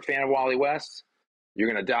 if you're a fan of Wally West,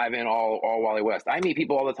 you're going to dive in all Wally West. I meet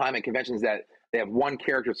people all the time at conventions that they have one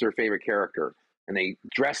character that's their favorite character, and they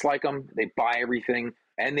dress like them, they buy everything,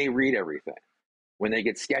 and they read everything. When they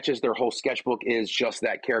get sketches, their whole sketchbook is just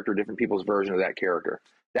that character, different people's version of that character.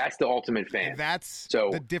 That's the ultimate fan. That's so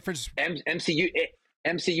the difference.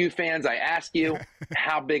 MCU fans, I ask you,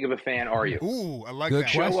 how big of a fan are you? Ooh, I like Good that.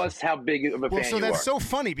 Show us how big of a fan you are. So that's so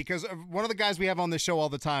funny, because one of the guys we have on the show all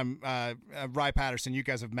the time, Rye Patterson, you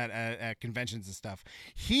guys have met at conventions and stuff.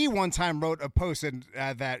 He one time wrote a post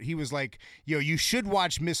that he was like, you should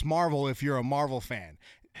watch Miss Marvel if you're a Marvel fan.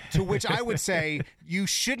 To which I would say, you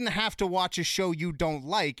shouldn't have to watch a show you don't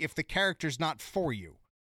like if the character's not for you.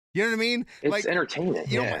 You know what I mean? It's like, entertainment.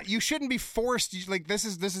 You shouldn't be forced. Like, this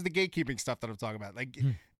is the gatekeeping stuff that I'm talking about. Like,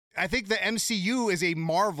 I think the MCU is a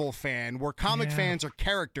Marvel fan, where comic fans are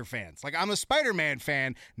character fans. Like, I'm a Spider-Man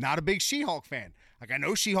fan, not a big She-Hulk fan. Like, I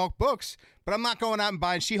know She-Hulk books, but I'm not going out and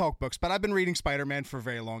buying She-Hulk books. But I've been reading Spider-Man for a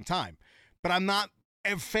very long time. But I'm not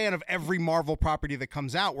a fan of every Marvel property that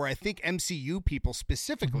comes out, where I think MCU people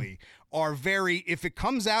specifically are very, if it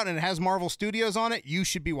comes out and it has Marvel Studios on it, you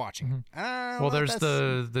should be watching it. Well, there's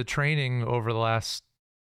the training over the last,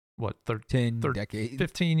 10 decades,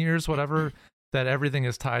 15 years, whatever, that everything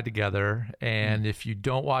is tied together. And if you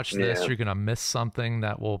don't watch this, you're going to miss something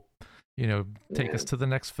that will, take us to the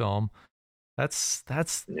next film. That's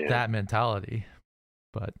that mentality.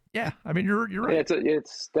 But yeah, I mean, you're right. Yeah,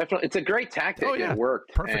 it's definitely a great tactic. Oh, yeah. It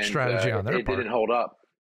worked. Perfect strategy on their part. It didn't hold up.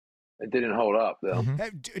 It didn't hold up, though.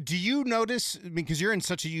 Do you notice, because you're in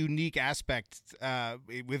such a unique aspect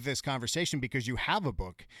with this conversation, because you have a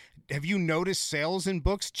book, have you noticed sales in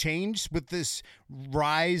books change with this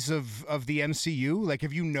rise of the MCU? Like,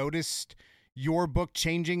 have you noticed your book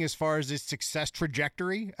changing as far as its success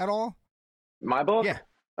trajectory at all? My book? Yeah.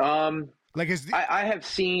 I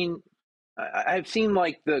I have seen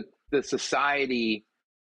like the society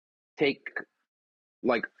take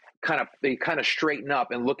they kind of straighten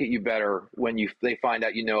up and look at you better when they find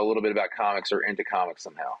out you know a little bit about comics or into comics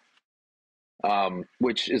somehow,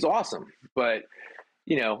 which is awesome. But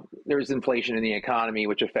you know, there's inflation in the economy,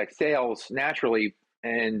 which affects sales naturally,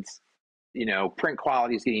 and you know, print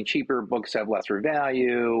quality is getting cheaper. Books have lesser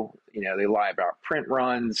value. You know, they lie about print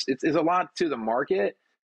runs. It's a lot to the market.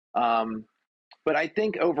 But I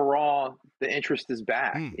think overall the interest is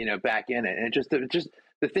back, you know, back in it. And it just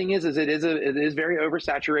the thing is it is very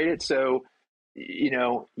oversaturated. So, you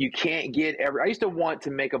know, you can't get I used to want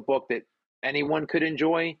to make a book that anyone could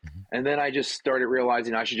enjoy. And then I just started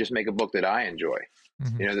realizing I should just make a book that I enjoy.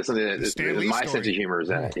 You know, that's something that my sense of humor is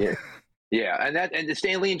at. Yeah. Yeah. And the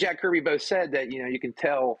Stan Lee and Jack Kirby both said that, you know, you can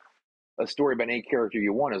tell a story about any character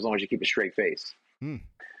you want as long as you keep a straight face.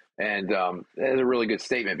 And that is a really good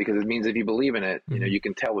statement because it means if you believe in it, you know, you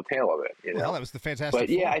can tell the tale of it. You know? Well, that was the Fantastic But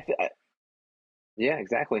yeah, yeah,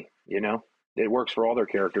 exactly. You know, it works for all their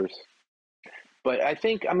characters. But I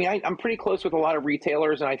think, I mean, I'm pretty close with a lot of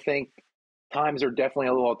retailers, and I think times are definitely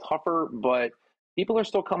a little tougher, but people are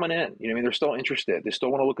still coming in. You know, I mean, they're still interested. They still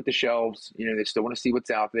want to look at the shelves. You know, they still want to see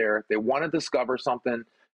what's out there. They want to discover something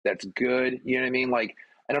that's good. You know what I mean? Like,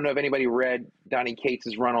 I don't know if anybody read Donny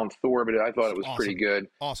Cates' run on Thor, but I thought it was pretty good.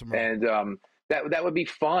 Awesome. And that would be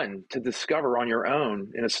fun to discover on your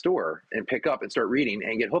own in a store and pick up and start reading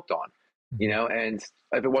and get hooked on, you know? And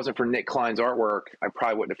if it wasn't for Nick Klein's artwork, I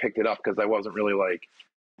probably wouldn't have picked it up because I wasn't really like,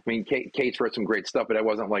 I mean, Cates wrote some great stuff, but I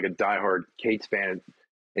wasn't like a diehard Cates fan.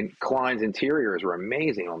 And Klein's interiors were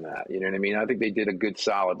amazing on that. You know what I mean? I think they did a good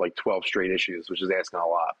solid, like 12 straight issues, which is asking a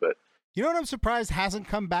lot, but you know what I'm surprised hasn't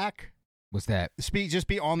come back? What's that? Just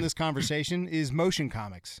be on this conversation is motion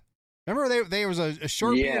comics. Remember there was a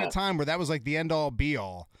short period of time where that was like the end all be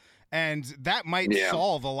all, and that might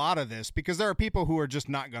solve a lot of this because there are people who are just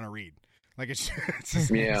not going to read. Like it's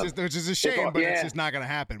which is a shame, but it's just not going to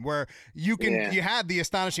happen. Where you had the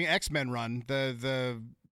Astonishing X-Men run, the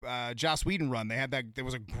Joss Whedon run. They had that. There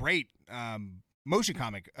was a great motion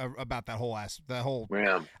comic about that whole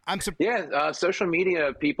social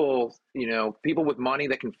media people, you know, people with money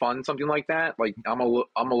that can fund something like that. Like I'm a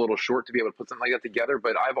little short to be able to put something like that together,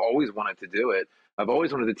 but I've always wanted to do it. I've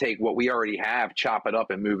always wanted to take what we already have, chop it up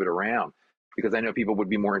and move it around because I know people would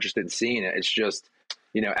be more interested in seeing it. It's just,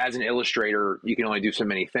 you know, as an illustrator, you can only do so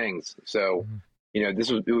many things. So, you know,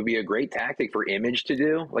 it would be a great tactic for Image to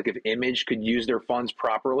do. Like if Image could use their funds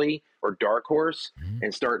properly or Dark Horse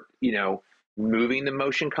and start, you know, moving the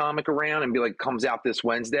motion comic around and be like, comes out this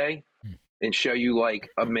Wednesday and show you like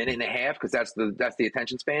a minute and a half. Cause that's the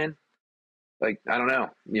attention span. Like, I don't know,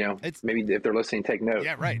 you know, maybe if they're listening, take note.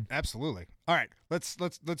 Yeah, right. Absolutely. All right.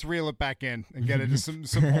 Let's reel it back in and get into some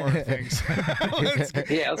more things. let's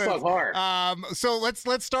talk hard. So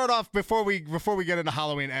let's start off before we get into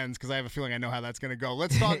Halloween Ends. Cause I have a feeling I know how that's going to go.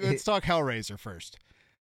 Let's talk Hellraiser first.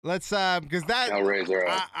 Let's because that Hellraiser.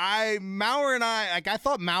 Maurer and I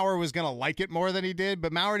thought Maurer was gonna like it more than he did,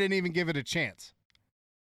 but Maurer didn't even give it a chance.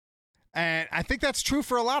 And I think that's true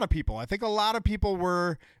for a lot of people. I think a lot of people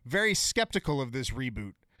were very skeptical of this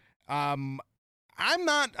reboot. I'm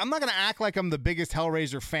not gonna act like I'm the biggest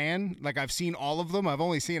Hellraiser fan. Like I've seen all of them. I've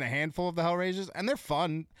only seen a handful of the Hellraisers, and they're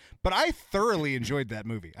fun. But I thoroughly enjoyed that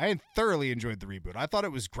movie. I thoroughly enjoyed the reboot. I thought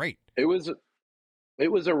it was great. It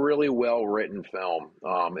was a really well-written film.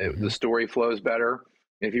 The story flows better.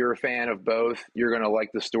 If you're a fan of both, you're going to like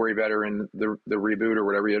the story better in the reboot or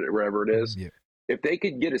whatever it is. Yeah. If they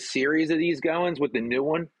could get a series of these goings with the new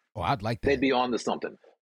one, I'd like that. They'd be on to something.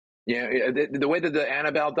 Yeah, the way that the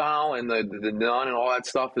Annabelle doll and the nun and all that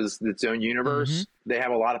stuff is its own universe, they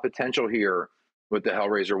have a lot of potential here with the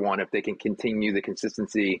Hellraiser one if they can continue the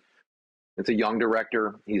consistency. It's a young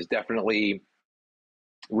director. He's definitely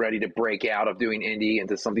ready to break out of doing indie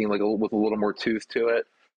into something like with a little more tooth to it.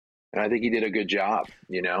 And I think he did a good job,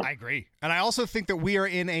 you know? I agree. And I also think that we are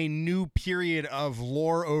in a new period of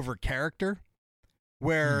lore over character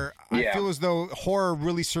where I feel as though horror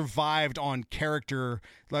really survived on character,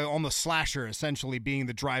 like on the slasher essentially being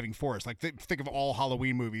the driving force. Like think of all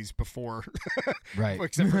Halloween movies before, right?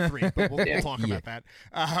 Except for 3, but we'll talk about that.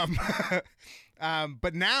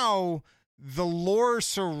 But now the lore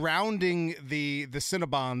surrounding the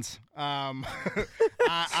Cinnabons, I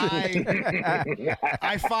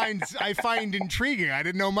find intriguing. I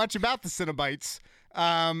didn't know much about the Cinnabites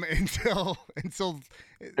until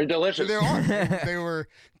they're delicious. They were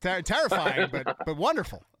terrifying, but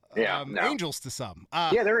wonderful. Yeah, angels to some.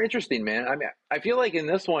 Yeah, they're interesting, man. I mean, I feel like in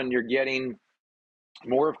this one you're getting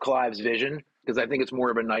more of Clive's vision because I think it's more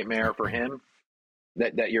of a nightmare for him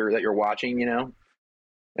that you're watching. You know,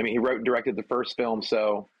 I mean, he wrote and directed the first film,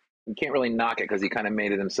 so you can't really knock it because he kind of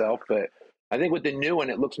made it himself. But I think with the new one,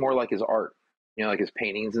 it looks more like his art, like his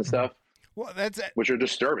paintings and stuff. Well, that's which are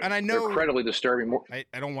disturbing, and I know they're incredibly disturbing.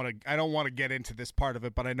 I don't want to get into this part of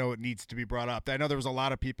it, but I know it needs to be brought up. I know there was a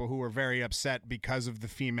lot of people who were very upset because of the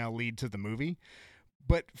female lead to the movie.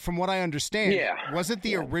 But from what I understand, wasn't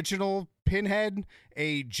the original Pinhead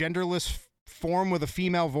a genderless form with a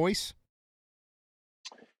female voice?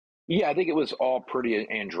 Yeah, I think it was all pretty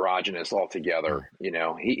androgynous altogether.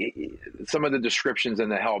 He some of the descriptions in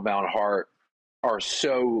the Hellbound Heart are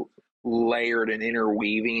so layered and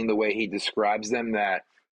interweaving the way he describes them that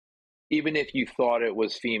even if you thought it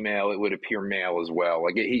was female, it would appear male as well.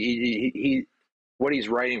 Like he what he's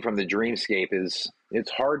writing from the dreamscape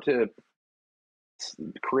it's hard to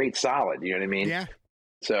create solid. You know what I mean? Yeah.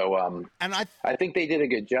 So, and I think they did a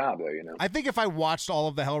good job, though. I think if I watched all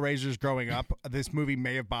of the Hellraisers growing up, this movie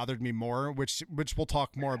may have bothered me more, which we'll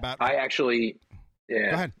talk more about. I actually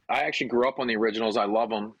grew up on the originals. I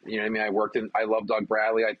love them. You know what I mean? I love Doug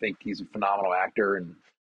Bradley. I think he's a phenomenal actor, and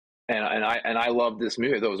I love this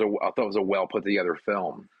movie. I thought it was a well put together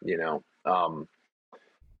film.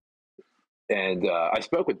 And I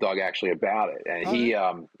spoke with Doug actually about it, and he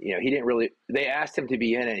didn't really. They asked him to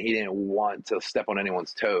be in it. He didn't want to step on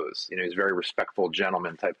anyone's toes. He's a very respectful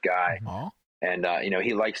gentleman type guy, and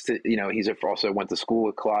he likes to. He's also went to school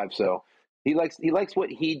with Clive, so he likes what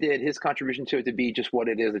he did. His contribution to it to be just what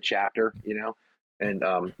it is, a chapter. And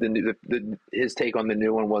his take on the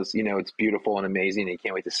new one was, it's beautiful and amazing, and he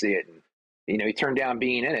can't wait to see it. And he turned down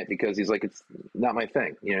being in it because he's like, it's not my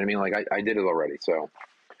thing. You know what I mean? Like I did it already, so.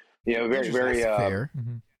 Very, very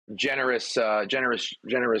generous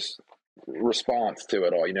response to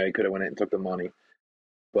it all. He could have went in and took the money,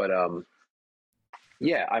 but the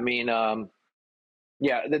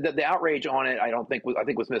outrage on it, I think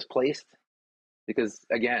was misplaced because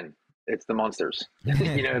again, it's the Munsters.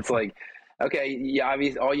 It's like, okay,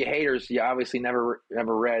 all you haters, you obviously never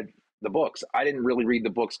read the books. I didn't really read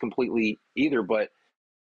the books completely either, but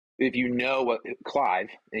if you know what Clive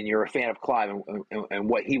and you're a fan of Clive and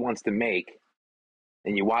what he wants to make,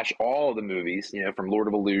 and you watch all the movies, from Lord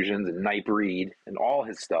of Illusions and Nightbreed and all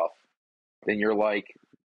his stuff, then you're like,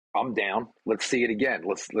 I'm down. Let's see it again.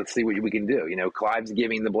 Let's see what we can do. Clive's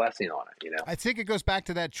giving the blessing on it. I think it goes back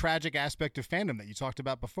to that tragic aspect of fandom that you talked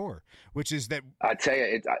about before, which is that I tell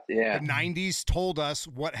you, the 90s told us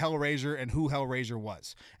what Hellraiser and who Hellraiser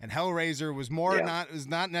was, and Hellraiser was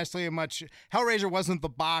not necessarily much. Hellraiser wasn't the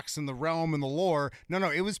box and the realm and the lore.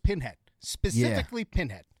 No, it was Pinhead, specifically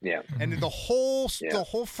Pinhead. Yeah, and the whole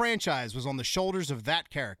franchise was on the shoulders of that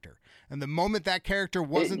character. And the moment that character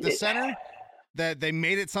wasn't the center. That they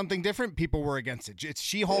made it something different, people were against it. It's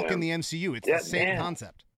She-Hulk in the MCU. It's the same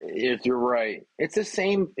concept. You're right. It's the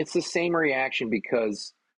same reaction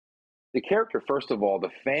because the character, first of all, the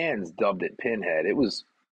fans dubbed it Pinhead. It was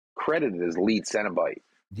credited as lead Cenobite.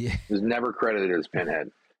 Yeah. It was never credited as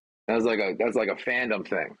Pinhead. That's like a fandom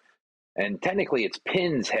thing. And technically it's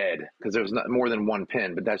Pin's head because there's not more than one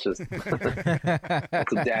pin, but that's just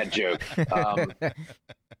that's a dad joke.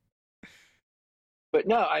 But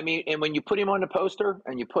no, I mean, and when you put him on the poster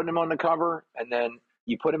and you put him on the cover and then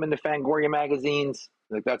you put him in the Fangoria magazines,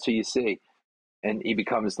 like that's who you see. And he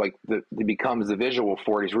becomes the visual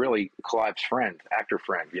for it. He's really Clive's actor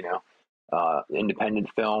friend, independent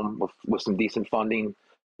film with some decent funding,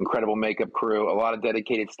 incredible makeup crew, a lot of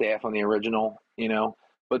dedicated staff on the original,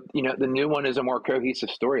 but the new one is a more cohesive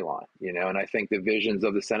storyline, and I think the visions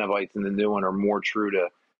of the Cenobites in the new one are more true to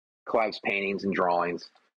Clive's paintings and drawings.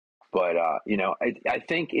 But, I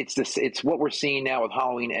think it's what we're seeing now with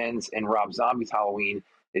Halloween Ends and Rob Zombie's Halloween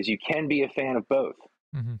is you can be a fan of both.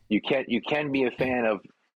 Mm-hmm. You can be a fan of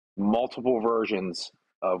multiple versions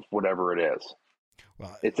of whatever it is.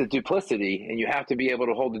 Well, it's a duplicity, and you have to be able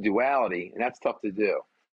to hold the duality, and that's tough to do.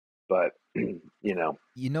 But, you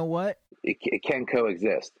know what? It can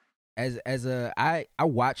coexist. I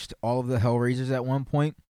watched all of the Hellraisers at one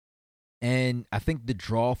point, and I think the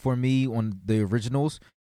draw for me on the originals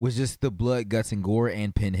was just the blood, guts, and gore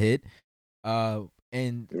and Pinhead. Like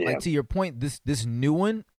to your point, this new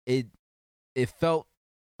one, it felt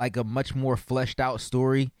like a much more fleshed out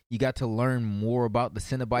story. You got to learn more about the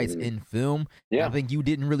Cenobites in film. Yeah. I think you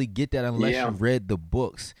didn't really get that unless you read the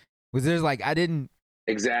books. Because there's I didn't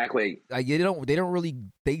exactly they don't really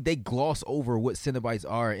they gloss over what Cenobites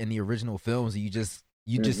are in the original films. And you just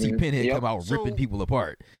see Pinhead come out ripping people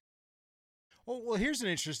apart. Well, here's an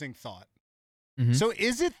interesting thought. Mm-hmm. So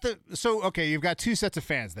is it okay, you've got two sets of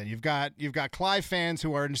fans then. You've got Clive fans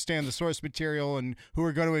who understand the source material and who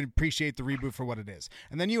are going to appreciate the reboot for what it is.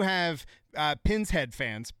 And then you have Pin's Head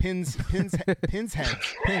fans. Pin's Head.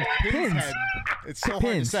 It's so hard to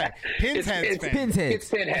Pins. say. Pins heads. it's fan. Pinhead. It's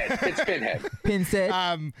Pinhead. It's Pinhead.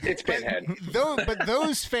 Pinhead. It's Pinhead. But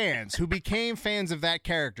those fans who became fans of that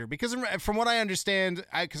character, because from what I understand,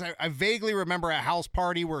 because I vaguely remember a house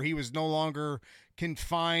party where he was no longer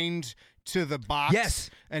confined to the box, Yes.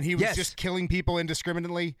 and he was Yes. just killing people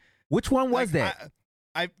indiscriminately. Which one was Like, that?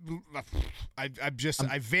 I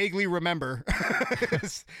vaguely remember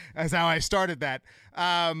as how I started that.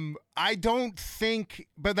 I don't think,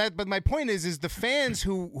 but my point is the fans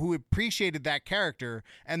who appreciated that character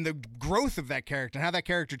and the growth of that character and how that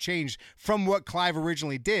character changed from what Clive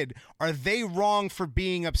originally did. Are they wrong for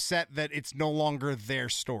being upset that it's no longer their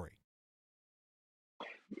story?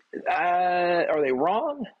 Are they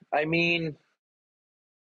wrong? I mean,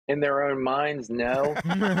 in their own minds, no.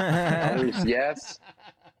 Others, yes.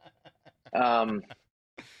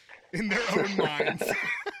 In their own minds.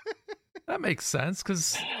 That makes sense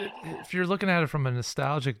because if you're looking at it from a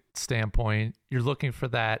nostalgic standpoint, you're looking for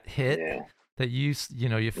that hit Yeah. that you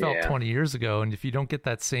felt Yeah. 20 years ago, and if you don't get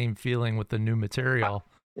that same feeling with the new material,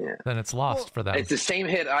 Yeah. then it's lost for them. It's the same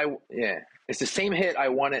hit It's the same hit I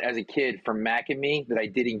wanted as a kid from Mac and Me that I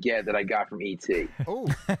didn't get that I got from E.T. Oh,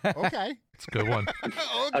 okay. It's a good one.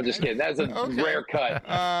 I'm just kidding. That's a rare cut.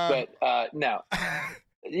 But no.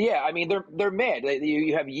 Yeah, I mean they're mad.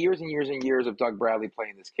 You have years and years and years of Doug Bradley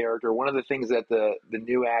playing this character. One of the things that the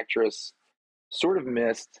new actress sort of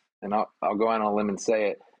missed, and I'll go out on a limb and say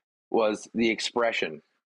it, was the expression.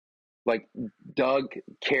 Like Doug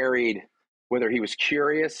carried, whether he was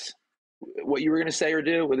curious what you were going to say or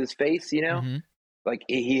do with his face, you know, Mhm. like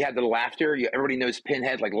he had the laughter. Everybody knows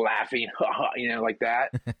Pinhead, like laughing, you know, like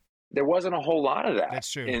that. There wasn't a whole lot of that.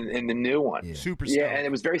 That's true. In the new one. Yeah. Super Yeah, stoic. and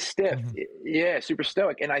it was very stiff. Yeah, super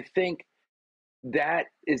stoic. And I think that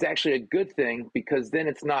is actually a good thing because then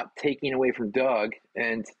it's not taking away from Doug,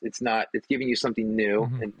 and it's giving you something new,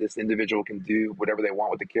 Mhm. and this individual can do whatever they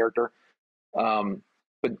want with the character.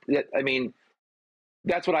 But I mean,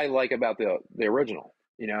 that's what I like about the original,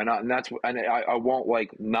 you know, and I won't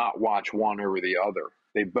like not watch one over the other.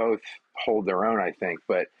 They both hold their own, I think,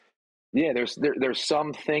 but. Yeah, there's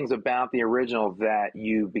some things about the original that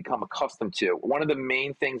you become accustomed to. One of the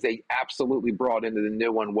main things they absolutely brought into the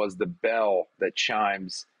new one was the bell that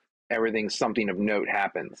chimes. Everything, something of note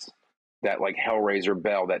happens. That like Hellraiser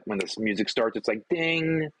bell that when this music starts, it's like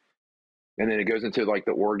ding, and then it goes into like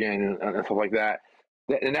the organ and stuff like that.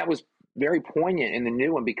 And that was very poignant in the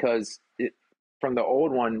new one because from the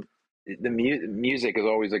old one, the music is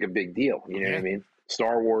always like a big deal. You know what I mean?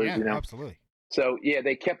 Star Wars, Yeah, you know. absolutely. So yeah,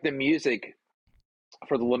 they kept the music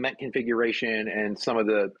for the lament configuration and some of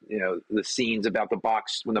the, you know, the scenes about the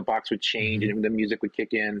box when the box would change and the music would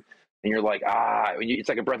kick in, and you're like, it's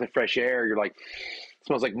like a breath of fresh air. You're like, it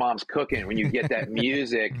smells like mom's cooking when you get that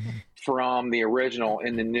music from the original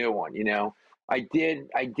in the new one. You know, I did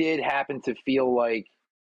happen to feel like,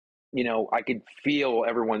 you know, I could feel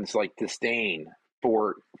everyone's like disdain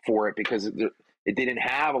for it because it didn't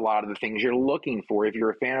have a lot of the things you're looking for if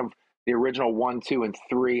you're a fan of the original 1, 2, and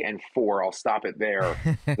 3, and 4. I'll stop it there.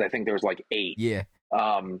 'Cause I think there's like 8. Yeah.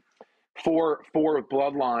 4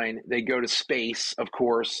 Bloodline, they go to space, of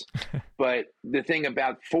course. But the thing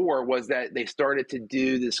about 4 was that they started to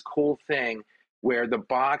do this cool thing where the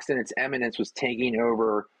box in its eminence was taking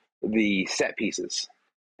over the set pieces.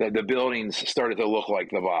 The buildings started to look like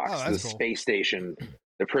the box. Oh, The that's cool. space station.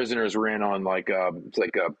 The prisoners were in on like it's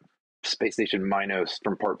like a Space Station Minos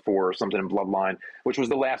from Part 4 or something in Bloodline, which was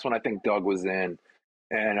the last one I think Doug was in.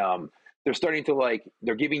 And they're starting to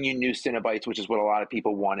they're giving you new Cenobites, which is what a lot of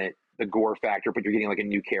people wanted, the gore factor, but you're getting like a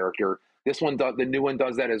new character. This one, the new one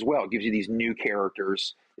does that as well. It gives you these new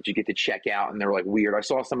characters that you get to check out, and they're like weird. I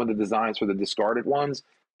saw some of the designs for the discarded ones,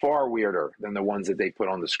 far weirder than the ones that they put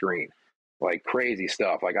on the screen. Like crazy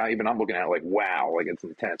stuff. Like I'm looking at it like, wow, like it's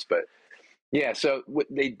intense. But yeah, so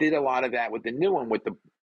they did a lot of that with the new one, with the,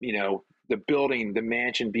 you know, the building, the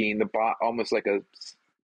mansion being the almost like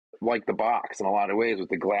the box in a lot of ways with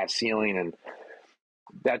the glass ceiling, and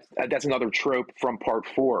that's another trope from Part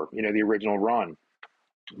 4, you know, the original run,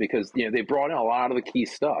 because you know they brought in a lot of the key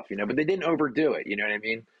stuff, you know, but they didn't overdo it. You know what I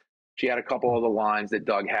mean? She had a couple of the lines that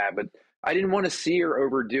Doug had, but I didn't want to see her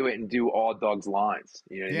overdo it and do all Doug's lines.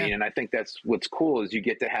 You know what I mean? And I think that's what's cool is you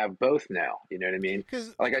get to have both now. You know what I mean?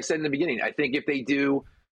 Like I said in the beginning, I think if they do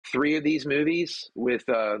 3 of these movies with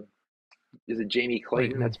is it Jamie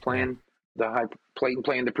Clayton that's playing Clayton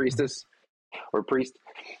playing the priestess or priest?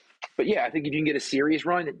 But yeah, I think if you can get a series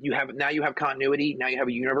run, you have continuity, now you have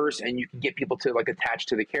a universe, and you can get people to like attach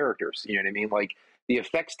to the characters. You know what I mean? Like the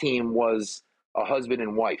effects team was a husband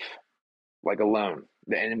and wife, like alone,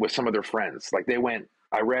 and with some of their friends. Like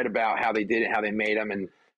I read about how they did it, how they made them, and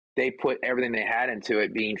they put everything they had into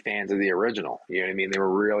it, being fans of the original. You know what I mean? They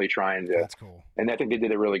were really trying to. That's cool. And I think they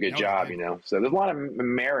did a really good job. Okay. You know, so there's a lot of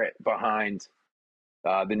merit behind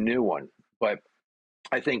the new one, but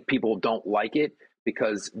I think people don't like it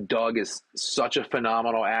because Doug is such a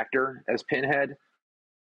phenomenal actor as Pinhead,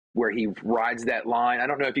 where he rides that line. I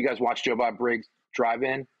don't know if you guys watched Joe Bob Briggs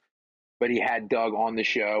Drive-In, but he had Doug on the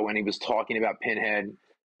show and he was talking about Pinhead, and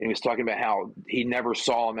he was talking about how he never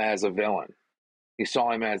saw him as a villain. He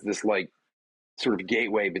saw him as this like sort of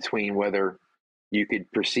gateway between whether you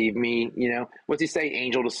could perceive me, you know, what's he say?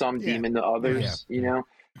 Angel to some, demon to others, you know?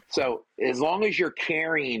 So as long as you're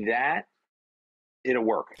carrying that, it'll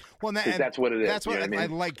work. Well, that's what it is. That's what I mean? I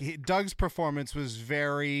like. Doug's performance was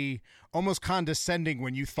very almost condescending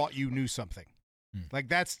when you thought you knew something. Like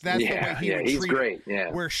that's the way he would he's treat great. it.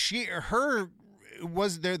 Yeah. Where her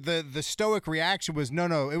was there the stoic reaction was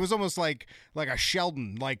no. It was almost like a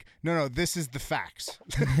Sheldon. Like no, this is the facts.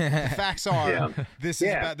 The facts are this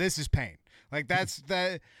is pain. Like that's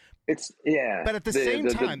that. It's But at the same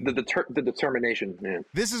time, the determination. Yeah.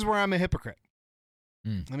 This is where I'm a hypocrite.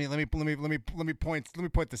 Let me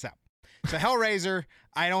point this out. So Hellraiser,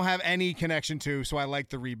 I don't have any connection to, so I like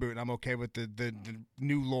the reboot, and I'm okay with the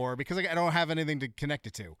new lore because I don't have anything to connect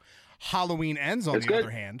it to. Halloween Ends, on the other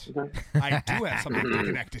hand, I do have something to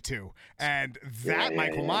connect it to, and that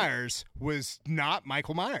Michael Myers was not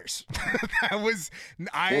Michael Myers. That was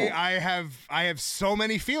I have so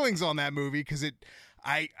many feelings on that movie because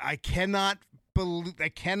I cannot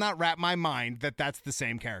wrap my mind that that's the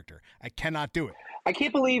same character. I cannot do it. I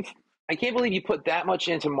can't believe you put that much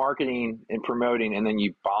into marketing and promoting, and then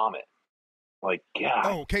you bomb it. Like, God.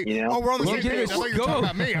 Oh, okay. You know? Oh, we're on the same page. I thought you were talking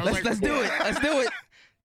about me. I was Let's do it. Let's do it.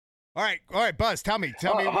 All right, Buzz. Tell me,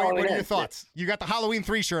 what are your thoughts? You got the Halloween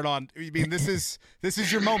 3 shirt on. I mean, this is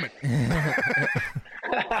your moment.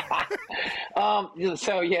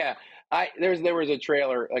 So yeah, there was a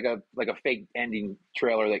trailer, like a fake ending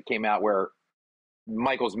trailer that came out where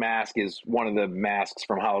Michael's mask is one of the masks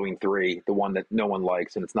from Halloween 3, the one that no one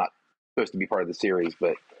likes, and it's not supposed to be part of the series.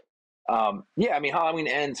 But I mean, Halloween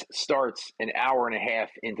Ends starts an hour and a half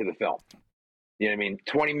into the film. You know what I mean?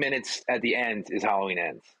 20 minutes at the end is Halloween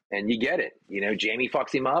Ends, and you get it. You know, Jamie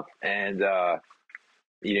fucks him up, and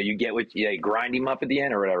you get what you grind him up at the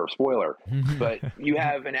end or whatever. Spoiler, but you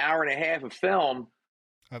have an hour and a half of film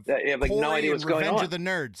that you have like no idea what's going on. Revenge of the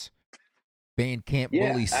Nerds. Bandcamp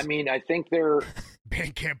bullies. I mean, I think they're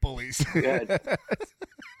Bandcamp bullies.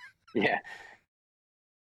 Yeah.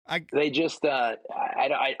 They just,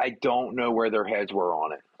 I don't know where their heads were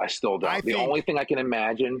on it. I still don't. The only thing I can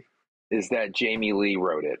imagine is that Jamie Lee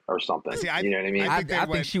wrote it or something. See, you know what I mean? I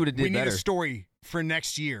think she would have did better. We need a story for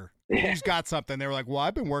next year. Who's got something? They were like, well,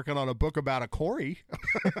 I've been working on a book about a Corey.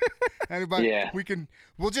 Anybody?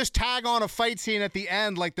 We'll just tag on a fight scene at the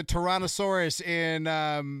end, like the Tyrannosaurus in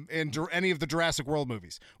any of the Jurassic World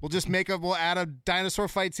movies. We'll add a dinosaur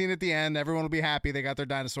fight scene at the end. Everyone will be happy they got their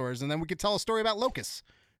dinosaurs, and then we could tell a story about locusts.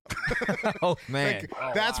 Oh man,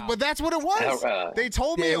 that's what it was. They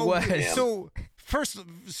told me. So first,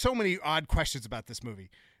 so many odd questions about this movie.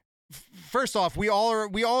 First off, we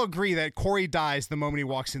all agree that Corey dies the moment he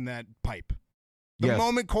walks in that pipe. The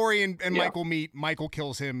moment Corey and Michael meet, Michael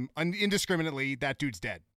kills him indiscriminately. That dude's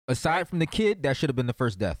dead. Aside from the kid, that should have been the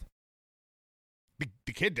first death.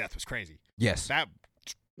 The kid death was crazy. Yes, that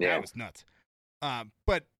was nuts.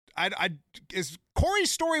 But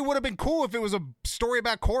Corey's story would have been cool if it was a story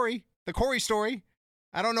about Corey, the Corey story.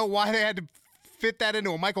 I don't know why they had to fit that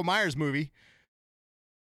into a Michael Myers movie.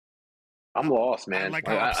 I'm lost, man.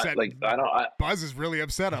 Buzz is really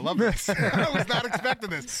upset. I love this. I was not expecting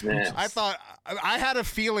this. Man. I had a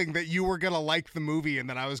feeling that you were gonna like the movie, and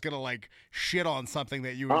that I was gonna like shit on something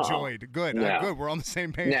that you enjoyed. Good, good. We're on the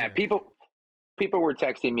same page. Yeah, people were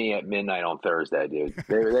texting me at midnight on Thursday, dude.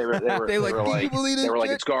 They were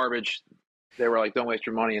like, it's garbage. They were like, don't waste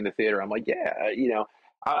your money in the theater. I'm like, yeah,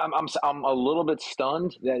 I'm a little bit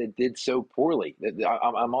stunned that it did so poorly.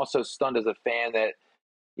 I'm also stunned as a fan that.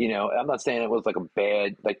 I'm not saying it was like a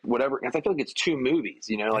bad, like whatever. I feel like it's two movies,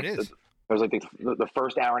 like there's like the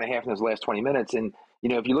first hour and a half and those last 20 minutes. And,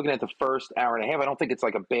 if you're looking at the first hour and a half, I don't think it's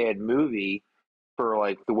like a bad movie for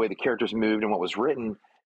like the way the characters moved and what was written.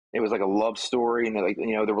 It was like a love story. And like,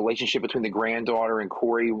 the relationship between the granddaughter and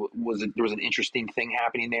Corey there was an interesting thing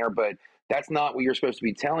happening there, but that's not what you're supposed to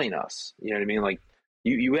be telling us. You know what I mean? Like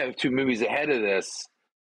you have two movies ahead of this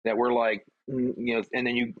that were like, and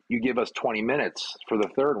then you give us 20 minutes for the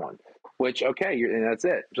third one, which, okay, and that's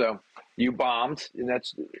it. So you bombed, and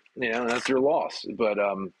that's your loss. But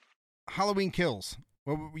Halloween Kills.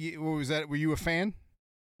 What was that? Were you a fan?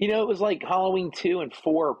 It was like Halloween 2 and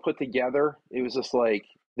 4 put together. It was just like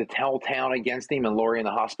the whole town against him and Lori in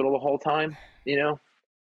the hospital the whole time, you know?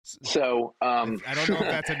 So I don't know if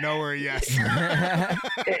that's a no or a yes.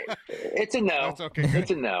 it's a no. That's okay. It's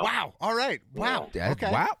a no. Wow. All right. Wow.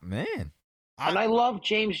 Okay. Wow, man. And I love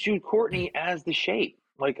James Jude Courtney as the Shape.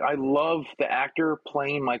 Like, I love the actor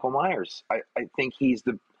playing Michael Myers. I think he is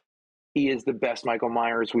the best Michael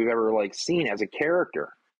Myers we've ever like seen as a character,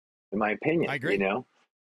 in my opinion. I agree. You know,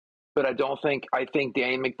 but I think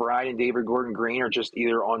Danny McBride and David Gordon Green are just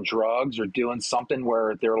either on drugs or doing something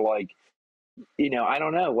where they're like, you know, I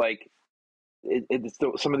don't know, like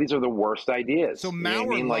some of these are the worst ideas. So you know Maurer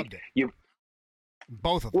what I mean? loved it.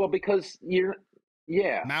 Both of them. Well, because Maurer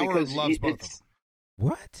loves both of them.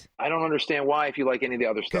 What? I don't understand why if you like any of the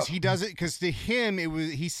other stuff. Because he does it. Because to him, it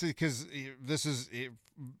was because this is.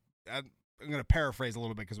 I'm going to paraphrase a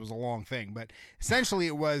little bit because it was a long thing, but essentially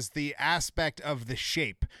it was the aspect of the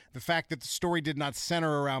Shape, the fact that the story did not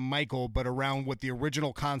center around Michael, but around what the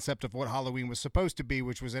original concept of what Halloween was supposed to be,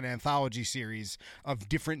 which was an anthology series of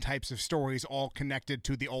different types of stories, all connected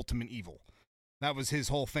to the ultimate evil. That was his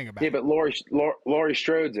whole thing about it. Yeah, but Laurie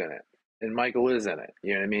Strode's in it, and Michael is in it.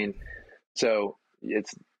 You know what I mean? So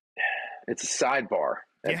it's a sidebar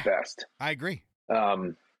at best. I agree.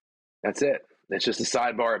 That's it. It's just a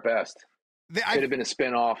sidebar at best. Could have been a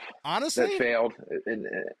spin-off. Honestly, that failed.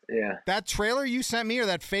 Yeah. That trailer you sent me, or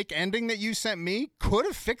that fake ending that you sent me, could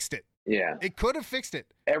have fixed it. Yeah. It could have fixed it.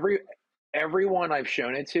 Everyone I've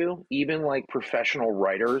shown it to, even like professional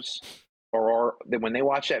writers, or when they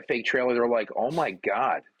watch that fake trailer, they're like, "Oh my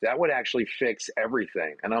God, that would actually fix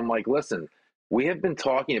everything." And I'm like, "Listen, we have been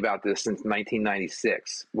talking about this since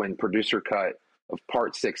 1996, when producer cut of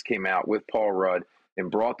Part 6 came out with Paul Rudd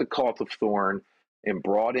and brought the Cult of Thorn." And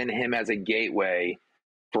brought in him as a gateway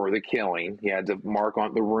for the killing. He had to mark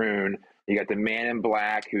on the rune. You got the Man in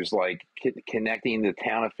Black, who's like connecting the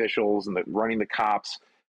town officials and running the cops,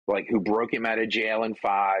 like who broke him out of jail in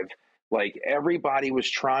 5. Like everybody was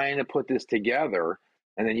trying to put this together.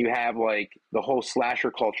 And then you have like the whole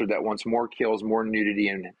slasher culture that wants more kills, more nudity,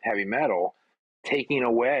 and heavy metal, taking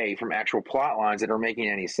away from actual plot lines that are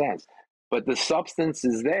making any sense. But the substance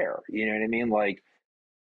is there. You know what I mean? Like,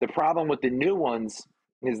 the problem with the new ones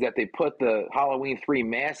is that they put the Halloween 3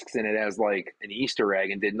 masks in it as like an Easter egg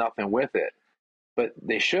and did nothing with it. But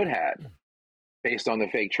they should have, based on the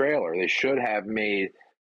fake trailer, they should have made.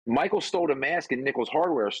 Michael stole a mask in Nichols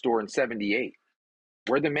Hardware store in '78.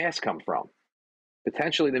 Where'd the mask come from?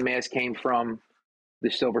 Potentially the mask came from the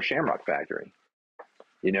Silver Shamrock Factory.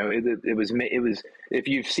 You know, it was. If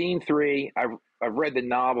you've seen 3, I've read the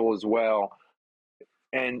novel as well.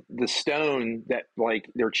 And the stone that like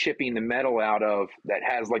they're chipping the metal out of that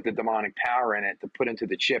has like the demonic power in it to put into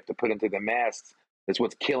the chip, to put into the masks, is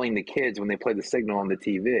what's killing the kids when they play the signal on the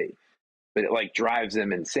TV. But it like drives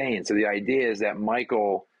them insane. So the idea is that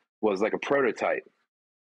Michael was like a prototype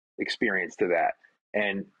experience to that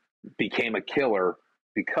and became a killer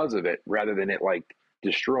because of it, rather than it like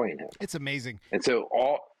destroying him. It's amazing. And so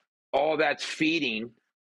all that's feeding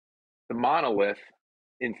the monolith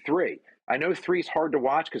in 3. I know 3's hard to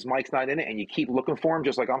watch because Mike's not in it, and you keep looking for him,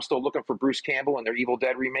 just like I'm still looking for Bruce Campbell in their Evil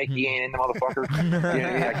Dead remake. He ain't in the motherfucker. You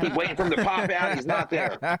know, I keep waiting for him to pop out. He's not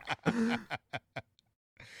there.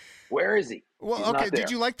 Where is he? Well, He's okay. not there.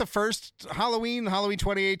 Did you like the first Halloween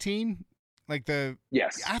 2018? Like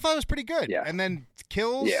Yes. I thought it was pretty good. Yeah. And then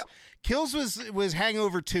Kills. Yeah. Kills was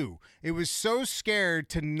Hangover 2. It was so scared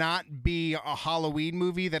to not be a Halloween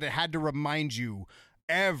movie that it had to remind you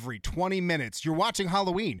every 20 minutes you're watching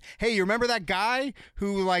Halloween. Hey, you remember that guy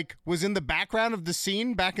who like was in the background of the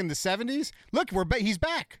scene back in the 70s? Look, he's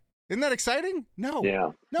back. Isn't that exciting? No.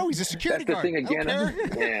 Yeah. No, he's a security That's the guard. thing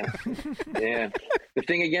again. Yeah. The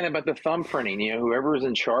thing again about the thumbprinting, you know, whoever is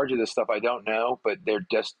in charge of this stuff, I don't know, but they're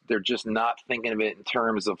just not thinking of it in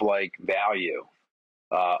terms of like value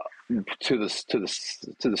to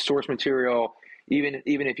the source material. Even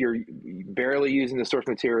if you're barely using the source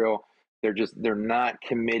material, they're not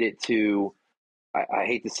committed to, I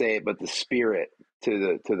hate to say it, but the spirit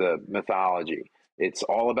to the mythology. It's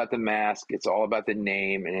all about the mask. It's all about the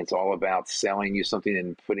name, and it's all about selling you something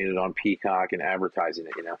and putting it on Peacock and advertising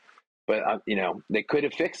it. You know, but you know, they could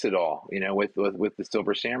have fixed it all. You know, with the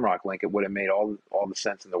Silver Shamrock link, it would have made all the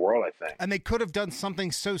sense in the world, I think. And they could have done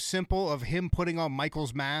something so simple of him putting on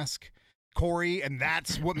Michael's mask, Corey, and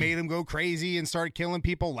that's what made him go crazy and start killing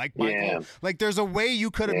people like Michael. Yeah. Like, there's a way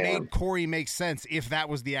you could have made Corey make sense if that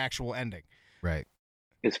was the actual ending. Right.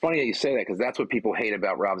 It's funny that you say that, because that's what people hate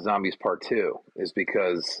about Rob Zombie's Part 2, is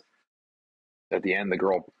because at the end, the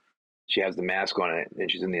girl, she has the mask on it,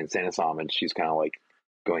 and she's in the insane asylum, and she's kind of like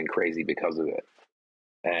going crazy because of it.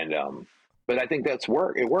 And But I think that's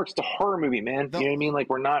work. It works. It's a horror movie, man. The- You know what I mean? Like,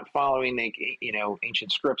 we're not following, like,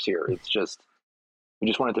 ancient scripts here. It's just, we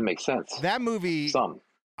just want it to make sense. That movie,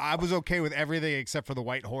 I was okay with everything except for the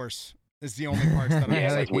white horse. It's the only parts that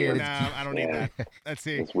Yeah, I that's weird. Nah, I don't need that. That's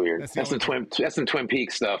the. It's weird. That's That's some Twin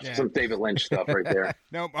Peaks stuff. Yeah. Some David Lynch stuff right there.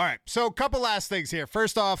 No, all right. So, a couple last things here.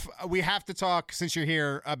 First off, we have to talk, since you're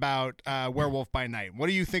here, about Werewolf by Night. What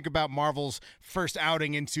do you think about Marvel's first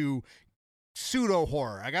outing into pseudo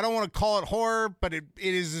horror? Like, I don't want to call it horror, but it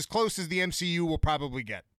is as close as the MCU will probably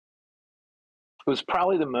get. It was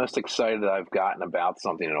probably the most excited I've gotten about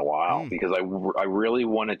something in a while because I really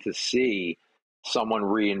wanted to see someone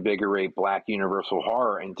reinvigorate Black Universal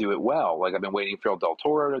horror and do it well. Like, I've been waiting for Del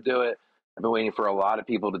Toro to do it. I've been waiting for a lot of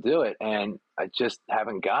people to do it, and I just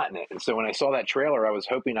haven't gotten it. And so when I saw that trailer, I was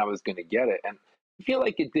hoping I was going to get it. And I feel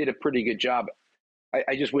like it did a pretty good job.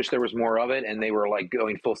 I just wish there was more of it, and they were like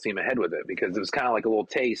going full steam ahead with it because it was kind of like a little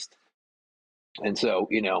taste. And so,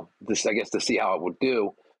 this, I guess, to see how it would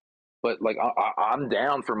do. But like, I'm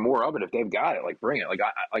down for more of it if they've got it. Like, bring it. Like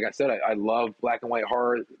I said, I love black and white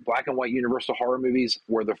horror. Black and white Universal horror movies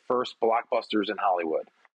were the first blockbusters in Hollywood.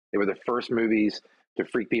 They were the first movies to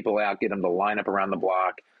freak people out, get them to line up around the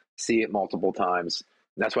block, see it multiple times.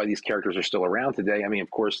 And that's why these characters are still around today. I mean, of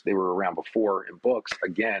course, they were around before in books.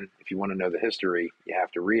 Again, if you want to know the history, you have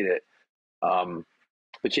to read it.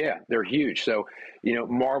 But yeah, they're huge. So,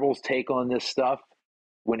 Marvel's take on this stuff,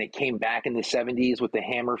 when it came back in the 70s with the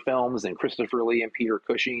Hammer films and Christopher Lee and Peter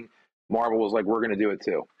Cushing, Marvel was like, we're going to do it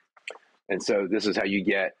too. And so this is how you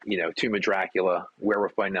get, Tomb of Dracula,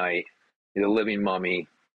 Werewolf by Night, The Living Mummy,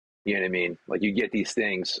 you know what I mean? Like, you get these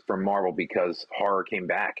things from Marvel because horror came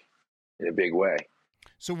back in a big way.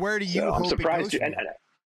 So where do you hope I'm surprised. it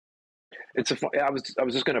goes I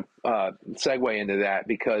was just going to segue into that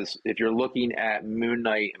because if you're looking at Moon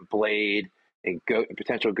Knight and Blade and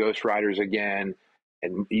potential Ghost Riders again,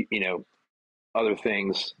 and other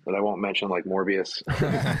things that I won't mention, like Morbius.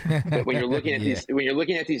 But when you're looking at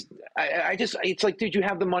these, it's like, dude, you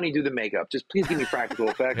have the money, do the makeup. Just please give me practical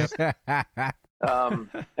effects.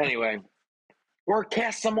 Anyway, or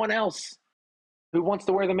cast someone else who wants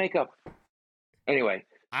to wear the makeup. Anyway,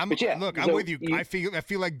 I'm with you. I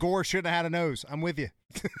feel like Gore shouldn't have had a nose. I'm with you.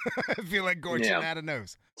 I feel like Gore shouldn't have had a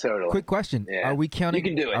nose. Totally. Quick question: Are we counting?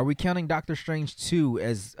 You can do it. Are we counting Doctor Strange 2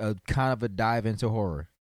 as a kind of a dive into horror?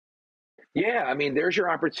 Yeah, I mean, there's your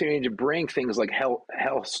opportunity to bring things like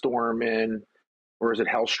Hellstorm in, or is it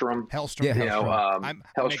Hellstrom? Hellstrom. Yeah, Hellstrom. I make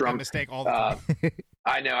Hellstrom. that mistake all the time.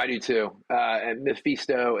 I know, I do too. And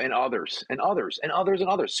Mephisto and others.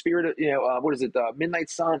 Spirit of, what is it? Midnight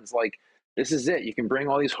Suns. Like, this is it. You can bring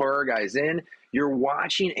all these horror guys in. You're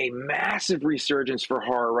watching a massive resurgence for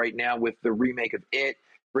horror right now with the remake of It,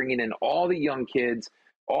 bringing in all the young kids.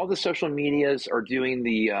 All the social medias are doing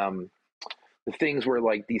the things where,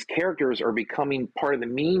 like, these characters are becoming part of the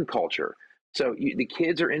meme culture. So the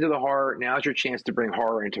kids are into the horror. Now's your chance to bring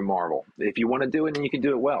horror into Marvel. If you want to do it, then you can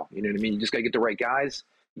do it well. You know what I mean? You just got to get the right guys.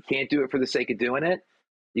 You can't do it for the sake of doing it.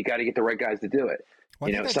 You got to get the right guys to do it.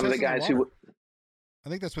 Well, some of the guys who... I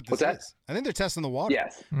think that's what this What's that? is. I think they're testing the water.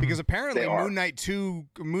 Yes. Because apparently They are.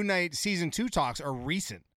 Moon Knight season 2 talks are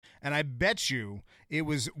recent. And I bet you it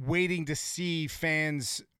was waiting to see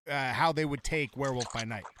fans how they would take Werewolf by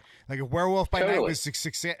Night. Like, if Werewolf by Night was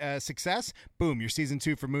success, boom, your season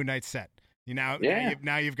 2 for Moon Knight set. Now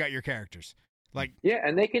you've got your characters. Like, yeah,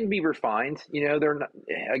 and they can be refined. They're not,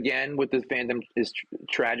 again, with the fandom is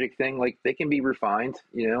tragic thing. Like, they can be refined.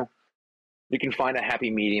 You can find a happy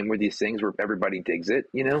medium with these things where everybody digs it.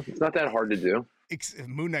 It's not that hard to do.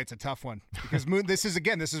 Moon Knight's a tough one because this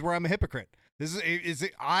is where I'm a hypocrite.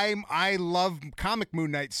 I love comic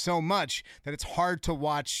Moon Knight so much that it's hard to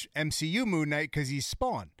watch MCU Moon Knight because he's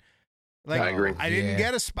Spawn. Like, I agree. I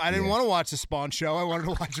didn't want to watch a Spawn show. I wanted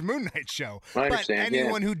to watch a Moon Knight show. I understand, but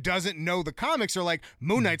anyone who doesn't know the comics are like,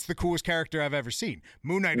 Moon Knight's the coolest character I've ever seen.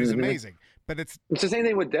 Moon Knight is amazing. But it's the same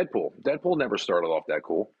thing with Deadpool. Deadpool never started off that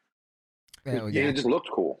cool. It just looked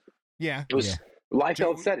cool. Yeah. It was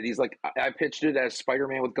Liefeld said it. He's like, I pitched it as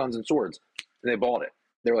Spider-Man with guns and swords, and they bought it.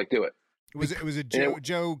 They were like, do it. It was a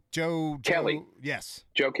Joe Kelly. Yes.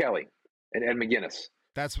 Joe Kelly and Ed McGuinness.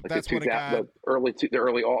 That's Like what it got. the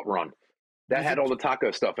early alt run. That had all the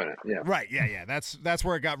taco stuff in it. Yeah. Right. Yeah. That's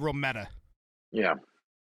where it got real meta. Yeah.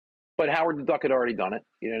 But Howard the Duck had already done it.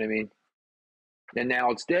 You know what I mean? And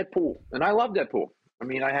now it's Deadpool, and I love Deadpool. I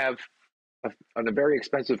mean, I have a very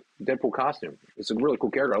expensive Deadpool costume. It's a really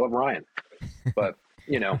cool character. I love Ryan, but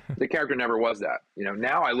the character never was that.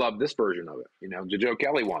 Now I love this version of it. The Joe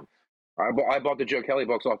Kelly one. I bought the Joe Kelly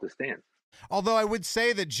books off the stand. Although I would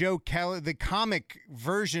say that Joe Kelly, the comic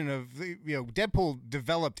version of Deadpool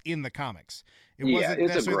developed in the comics. It wasn't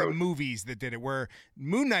it's a necessarily the growth. movies that did it. Where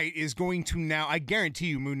Moon Knight is going to now, I guarantee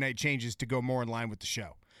you, Moon Knight changes to go more in line with the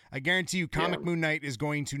show. I guarantee you, comic Moon Knight is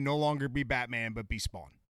going to no longer be Batman but be Spawn.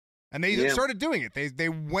 And they started doing it. They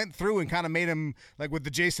went through and kind of made him like with the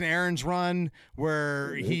Jason Aaron's run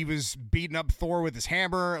where he was beating up Thor with his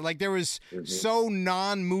hammer. Like there was so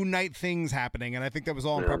non-Moon Knight things happening, and I think that was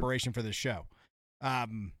all in preparation for this show.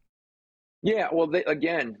 Yeah, well,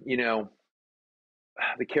 again,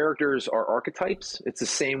 the characters are archetypes. It's the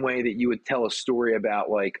same way that you would tell a story about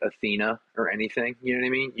like Athena or anything. You know what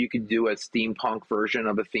I mean? You could do a steampunk version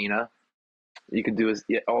of Athena. You could do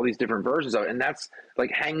all these different versions of it. And that's like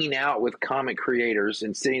hanging out with comic creators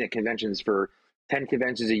and sitting at conventions for 10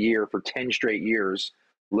 conventions a year for 10 straight years,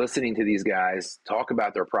 listening to these guys talk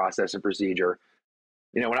about their process and procedure.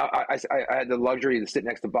 When I had the luxury to sit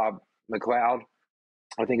next to Bob McLeod,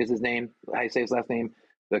 I think is his name, how you say his last name,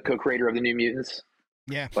 the co-creator of the New Mutants.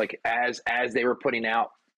 Yeah. Like as they were putting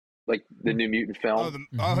out like the New Mutant film.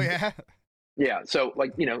 Yeah. Yeah. So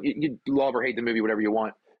like, you love or hate the movie, whatever you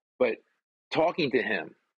want, but talking to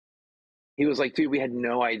him, he was like, dude, we had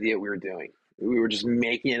no idea what we were doing. We were just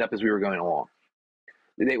making it up as we were going along.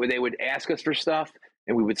 They would ask us for stuff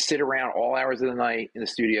and we would sit around all hours of the night in the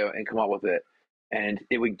studio and come up with it. And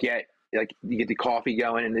it would get like, you get the coffee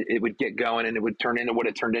going and it would get going and it would turn into what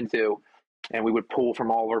it turned into. And we would pull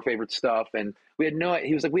from all of our favorite stuff. And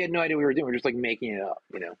he was like, we had no idea what we were doing. We were just like making it up,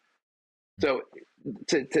 So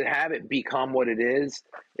to have it become what it is,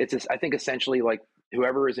 I think essentially like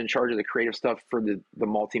whoever is in charge of the creative stuff for the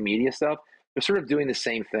multimedia stuff, they're sort of doing the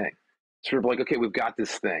same thing. Sort of like, okay, we've got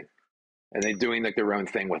this thing. And they're doing like their own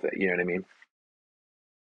thing with it. You know what I mean?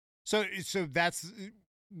 So that's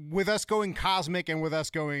with us going cosmic and with us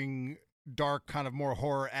going dark, kind of more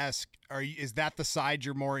horror-esque. Is that the side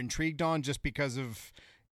you're more intrigued on just because of,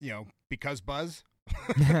 because Buzz?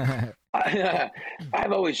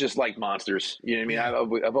 I've always just liked monsters. You know what I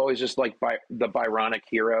mean? I've always just liked the Byronic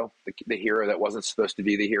hero, the hero that wasn't supposed to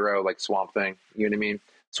be the hero, like Swamp Thing. You know what I mean?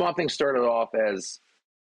 Swamp Thing started off as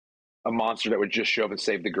a monster that would just show up and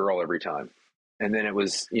save the girl every time. And then it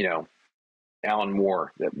was, Alan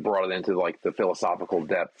Moore that brought it into like the philosophical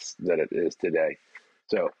depths that it is today.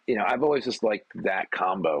 So, I've always just liked that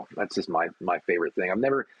combo. That's just my favorite thing. I've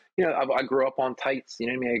never, I grew up on tights, you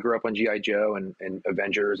know what I mean? I grew up on G.I. Joe and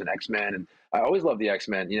Avengers and X-Men. And I always loved the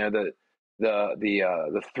X-Men, the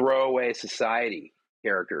throwaway society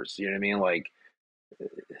characters, you know what I mean? Like,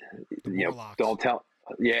 don't tell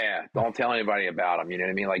anybody about them. You know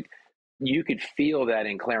what I mean? Like you could feel that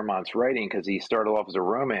in Claremont's writing because he started off as a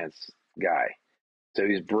romance guy. So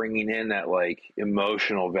he's bringing in that like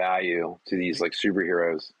emotional value to these like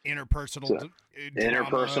superheroes,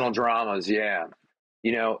 interpersonal dramas. Yeah.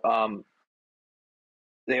 They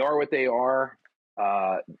are what they are.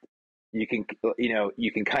 You can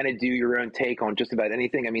kind of do your own take on just about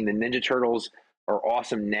anything. I mean, the Ninja Turtles are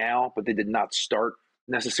awesome now, but they did not start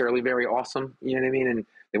necessarily very awesome. You know what I mean? And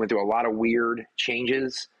they went through a lot of weird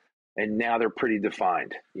changes and now they're pretty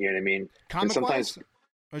defined. You know what I mean? Comic-wise?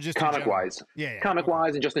 Or just comic-wise,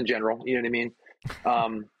 comic-wise, and just in general, you know what I mean.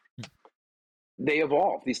 They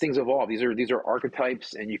evolve. These things evolve. These are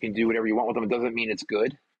archetypes, and you can do whatever you want with them. It doesn't mean it's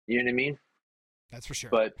good. You know what I mean? That's for sure.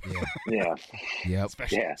 But yeah.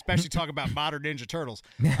 Especially talk about modern Ninja Turtles.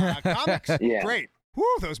 Comics, great. Woo,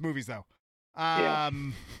 those movies though.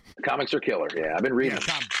 Comics are killer. Yeah, I've been reading.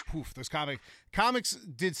 Those comics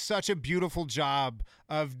did such a beautiful job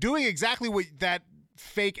of doing exactly what that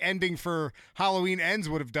fake ending for Halloween Ends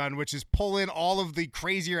would have done, which is pull in all of the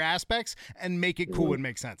crazier aspects and make it cool and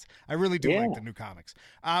make sense. I really do like the new comics.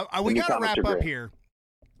 We got to wrap up here.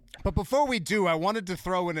 But before we do, I wanted to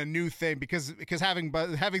throw in a new thing because having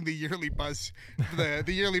the yearly Buzz, the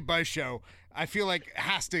yearly Buzz show, I feel like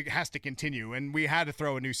has to continue, and we had to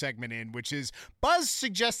throw a new segment in, which is Buzz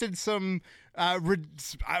suggested some. I'm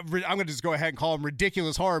going to just go ahead and call them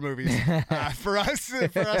ridiculous horror movies for us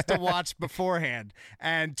to watch beforehand.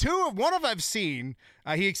 And one of I've seen.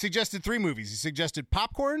 He suggested 3 movies. He suggested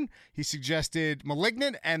Popcorn. He suggested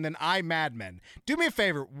Malignant, and then I, Mad Men. Do me a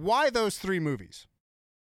favor. Why those 3 movies?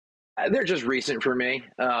 They're just recent for me.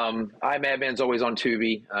 I, Mad Men's always on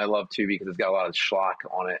Tubi. I love Tubi because it's got a lot of schlock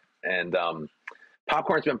on it. And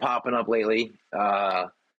Popcorn's been popping up lately. I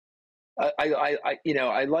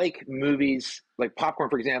like movies like Popcorn,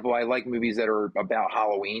 for example. I like movies that are about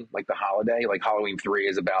Halloween, like the holiday. Like Halloween 3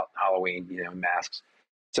 is about Halloween, masks.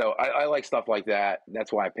 So I like stuff like that.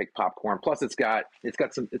 That's why I picked Popcorn. Plus, it's just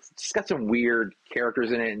got some weird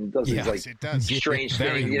characters in it and does these like it does. strange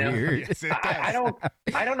Very things. You know, weird. Yes, it does.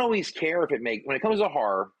 I don't always care if when it comes to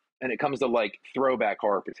horror and it comes to like throwback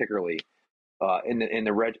horror, particularly in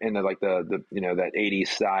the like the you know, that 80s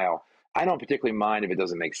style. I don't particularly mind if it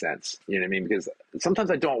doesn't make sense. You know what I mean? Because sometimes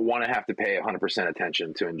I don't want to have to pay 100%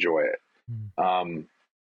 attention to enjoy it.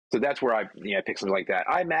 So that's where I pick something like that.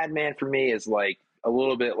 Madman for me is like a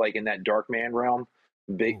little bit like in that Darkman realm.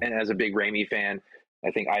 And as a big Raimi fan,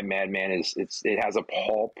 I think Madman it has a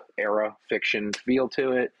pulp era fiction feel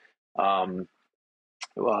to it. There's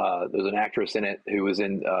an actress in it who was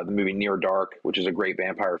in the movie Near Dark, which is a great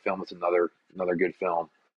vampire film. It's another good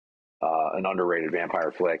film, an underrated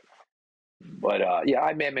vampire flick. But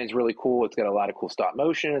Madman is really cool. It's got a lot of cool stop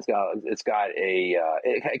motion. It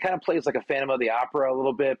kind of plays like a Phantom of the Opera a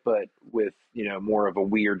little bit, but with, you know, more of a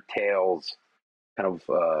weird tales kind of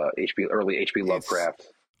early H.P. Lovecraft.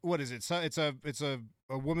 What is it? So it's a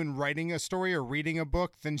woman writing a story or reading a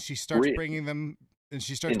book, then she starts bringing them, and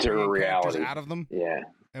she starts into bringing her characters reality out of them. Yeah,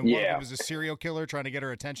 and one of them was a serial killer trying to get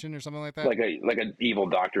her attention or something like that. Like an evil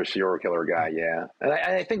doctor serial killer guy. Yeah, and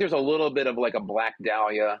I think there's a little bit of like a Black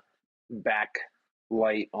Dahlia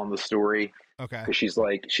backlight on the story. Okay, because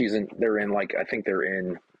they're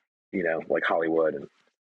in, you know, like Hollywood, and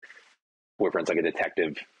boyfriend's like a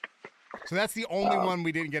detective. So that's the only one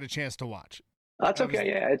we didn't get a chance to watch. That's okay.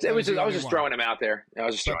 Yeah, I was just throwing him out there.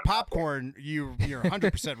 Popcorn, you're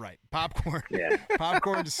 100% right. Popcorn. Yeah.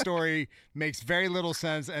 Popcorn's story makes very little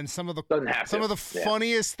sense, and some of the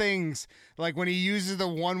funniest things, like when he uses the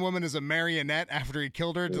one woman as a marionette after he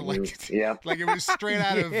killed her, to like it was straight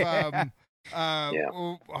out of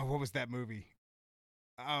what was that movie?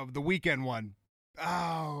 The Weekend one.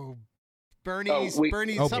 Bernie's.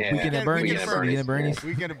 Weekend at Bernie's.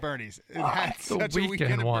 Weekend at Bernie's. That's such a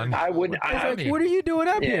Weekend one. What are you doing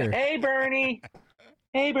up here? Hey, Bernie.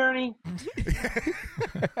 I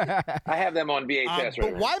have them on VHS.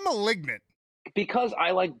 But why Malignant? Because I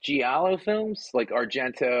like Giallo films, like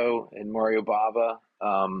Argento and Mario Bava.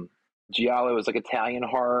 Giallo is like Italian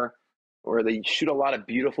horror, where they shoot a lot of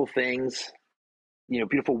beautiful things, you know,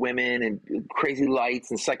 beautiful women and crazy lights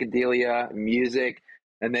and psychedelia and music.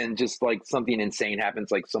 And then just like something insane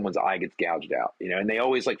happens, like someone's eye gets gouged out, you know, and they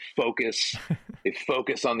always like focus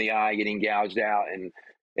on the eye getting gouged out. And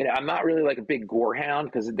I'm not really like a big gore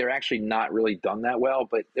hound because they're actually not really done that well,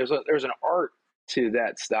 but there's an art to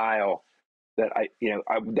that style that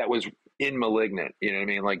that was in Malignant, you know what I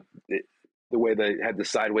mean? Like the way they had the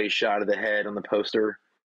sideways shot of the head on the poster,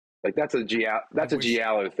 like that's a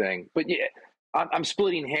Giallo thing. But yeah, I'm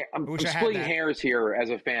splitting hairs here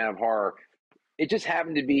as a fan of horror. It just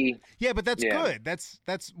happened to be. Yeah, but that's good. That's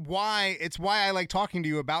why I like talking to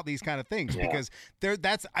you about these kind of things, because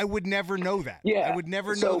I would never know that. Yeah, I would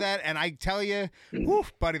never know that, and I tell you,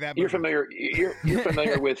 woof, buddy, that movie. You're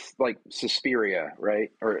familiar with like Suspiria, right?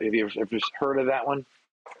 Or have you ever heard of that one?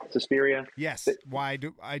 Suspiria. Yes. I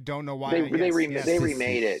don't know why they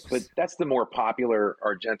remade it, but that's the more popular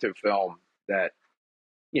Argento film that,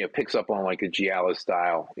 you know, picks up on like a Giallo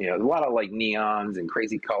style. You know, a lot of like neons and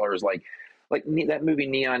crazy colors, like that movie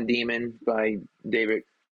Neon Demon by David,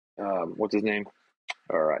 what's his name?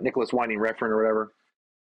 Or Nicholas Winding Refn or whatever.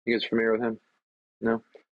 You guys familiar with him? No?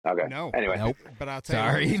 Okay. No. Anyway. Nope. But I'll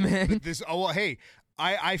tell you. Man. Hey,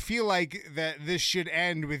 I feel like that this should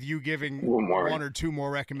end with you giving one or two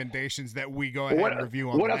more recommendations that we go ahead and review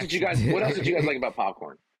on. What else did you guys like about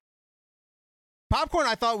Popcorn? Popcorn,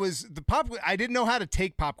 I thought was I didn't know how to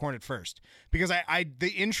take Popcorn at first, because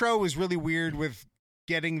the intro was really weird with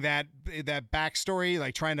getting that backstory,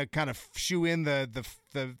 like trying to kind of shoe in the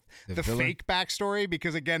fake backstory,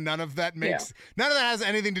 because again, none of that has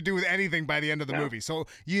anything to do with anything by the end of the movie. So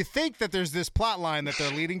you think that there's this plot line that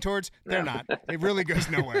they're leading towards. They're not. It really goes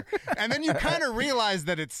nowhere. And then you kind of realize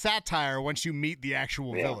that it's satire once you meet the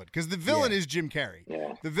actual villain, because the villain is Jim Carrey.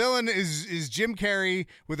 Yeah. The villain is Jim Carrey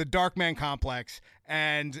with a Darkman complex,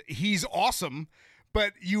 and he's awesome.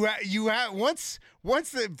 But you have once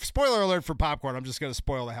the spoiler alert for Popcorn, I'm just gonna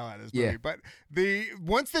spoil the hell out of this movie. But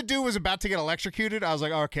once the dude was about to get electrocuted, I was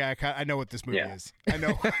like, okay, I know what this movie is. I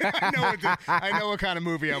know what kind of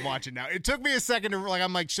movie I'm watching now. It took me a second to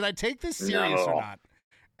I'm like, should I take this serious or not?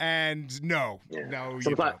 And no, you don't.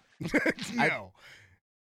 No.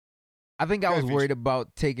 I think I was worried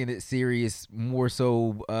about taking it serious more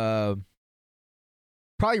so.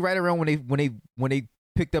 Probably right around when they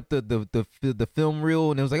picked up the film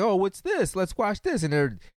reel, and it was like, oh, what's this? Let's watch this. And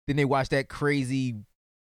then they watched that crazy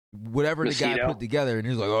whatever the guy put together, and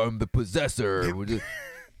he was like, oh, I'm the possessor.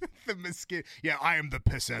 The mosquito. Yeah, I am the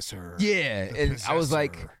possessor. Yeah, The and I was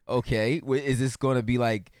like, possessor. okay, is this going to be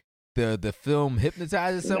like the film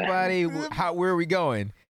hypnotizes somebody? Where are we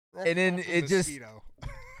going? And then Rolf the it just- mosquito.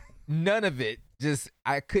 None of it.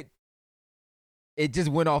 It just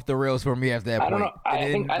went off the rails for me after that I point. don't know.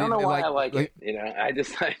 And then- I don't know then, why I like it. You know, I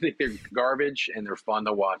think they're garbage and they're fun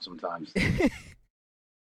to watch sometimes.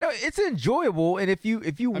 No, it's enjoyable, and if you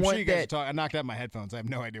I'm want sure you guys are that, talking. I knocked out my headphones. I have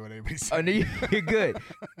no idea what anybody's oh, saying. no, you're good.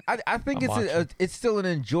 I think I'm watching. it's still an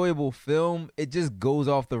enjoyable film. It just goes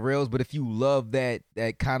off the rails. But if you love that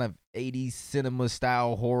kind of 80s cinema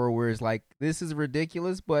style horror, where it's like this is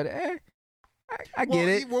ridiculous, but I get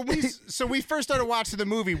it. When we first started watching the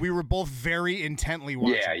movie, we were both very intently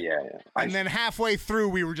watching. Yeah. And then halfway through,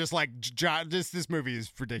 we were just like, this movie is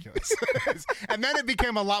ridiculous. And then it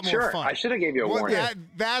became a lot more Sure, fun. I should have gave you a warning.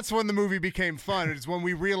 That's when the movie became fun. It's when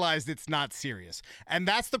we realized it's not serious. And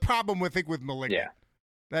that's the problem with Malignant. Yeah.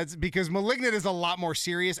 That's because Malignant is a lot more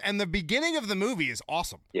serious. And the beginning of the movie is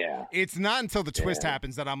awesome. Yeah. It's not until the twist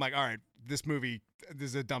happens that I'm like, all right, this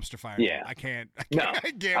is a dumpster fire. Yeah. I can't. No, I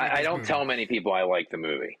can't with I this don't movie. tell many people I like the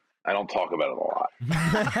movie. I don't talk about it a lot.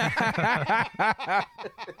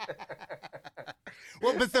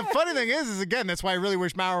 Well, but the funny thing is again, that's why I really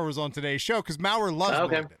wish Maurer was on today's show, because Maurer loves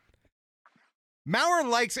Malignant. Maurer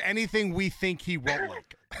likes anything we think he won't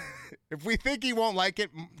like. If we think he won't like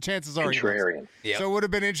it, chances are he likes it. Contrarian. Yep. So it would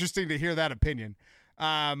have been interesting to hear that opinion.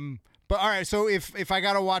 But all right, so if I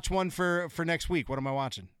got to watch one for next week, what am I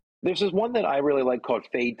watching? There's this one that I really like called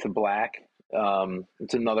Fade to Black.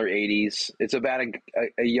 It's another 80s. It's about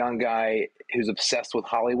a young guy who's obsessed with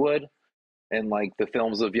Hollywood and like the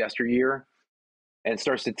films of yesteryear, and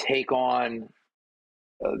starts to take on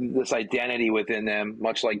this identity within them,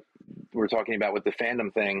 much like we're talking about with the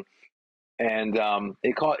fandom thing. And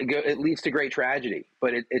it leads to great tragedy.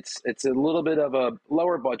 But it's a little bit of a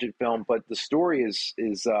lower budget film, but the story is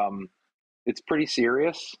it's pretty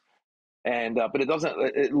serious. And but it doesn't.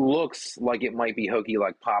 It looks like it might be hokey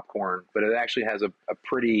like popcorn, but it actually has a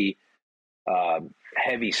pretty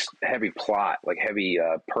heavy plot, like heavy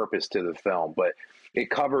purpose to the film. But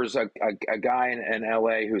it covers a guy in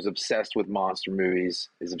LA who's obsessed with monster movies,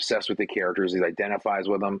 is obsessed with the characters, he identifies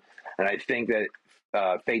with them, and I think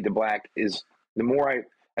that Fade to Black is the more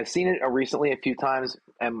I've seen it recently a few times,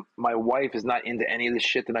 and my wife is not into any of the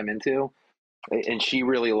shit that I'm into, and she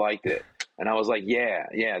really liked it. And I was like,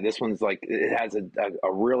 yeah, this one's like, it has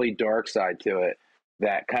a really dark side to it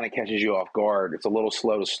that kind of catches you off guard. It's a little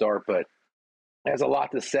slow to start, but it has a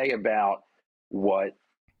lot to say about what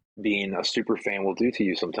being a super fan will do to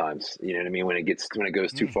you sometimes. You know what I mean? When it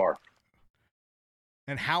goes too far.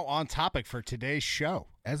 And how on topic for today's show.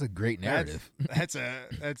 That's a great narrative.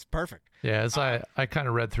 That's perfect. Yeah, as I kind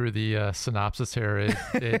of read through the synopsis here,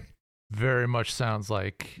 it very much sounds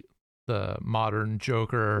like the modern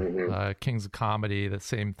Joker, Kings of Comedy, the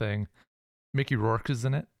same thing. Mickey Rourke is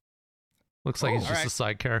in it. Looks like he's just a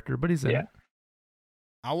side character, but he's in it.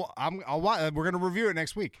 We're gonna review it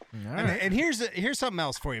next week. And here's something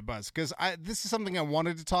else for you, Buzz, because this is something I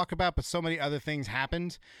wanted to talk about, but so many other things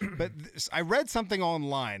happened. But I read something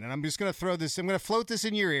online, and I'm just gonna throw this. I'm gonna float this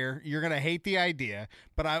in your ear. You're gonna hate the idea,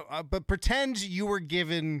 but pretend you were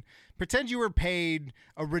paid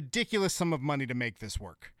a ridiculous sum of money to make this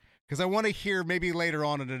work, because I want to hear maybe later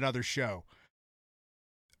on in another show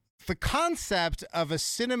the concept of a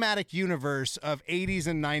cinematic universe of 80s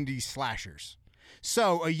and 90s slashers.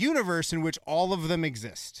 So, a universe in which all of them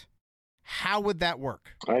exist. How would that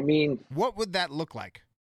work? I mean, what would that look like?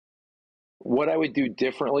 What I would do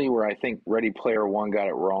differently, where I think Ready Player One got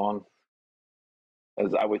it wrong,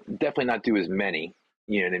 is I would definitely not do as many.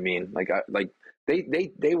 You know what I mean?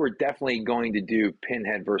 They were definitely going to do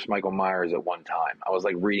Pinhead versus Michael Myers at one time. I was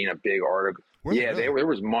like reading a big article. There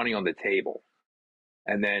was money on the table,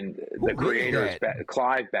 and then the creators,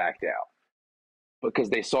 Clive, backed out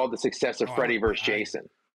because they saw the success of Freddy versus Jason.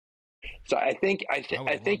 So I think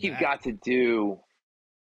you've got to do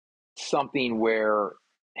something where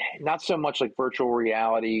not so much like virtual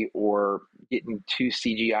reality or getting too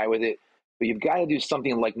CGI with it, but you've got to do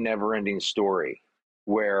something like Neverending Story,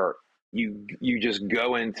 where you just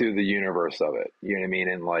go into the universe of it. You know what I mean?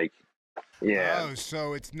 And like, yeah. Oh,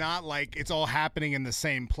 so it's not like it's all happening in the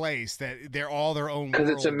same place, that they're all their own. Because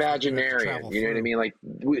it's Imaginarium. You know what I mean? Like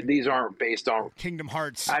these aren't based on Kingdom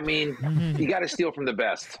Hearts. I mean, you got to steal from the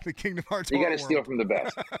best. The Kingdom Hearts. You got to steal from the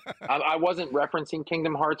best. I wasn't referencing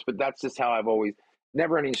Kingdom Hearts, but that's just how I've always.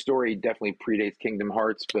 Neverending Story definitely predates Kingdom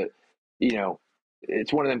Hearts, but you know,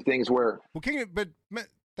 it's one of them things where. Well, but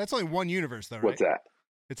that's only one universe, though, right? What's that?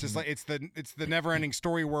 It's just like it's the never-ending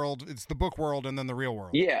story world. It's the book world and then the real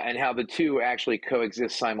world. Yeah, and how the two actually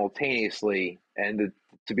coexist simultaneously, and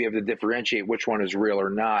to be able to differentiate which one is real or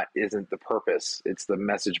not isn't the purpose. It's the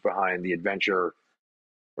message behind the adventure,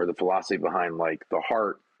 or the philosophy behind like the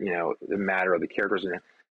heart, the matter of the characters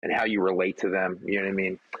and how you relate to them. You know what I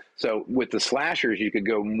mean? So with the slashers, you could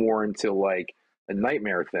go more into like a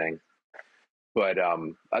nightmare thing. But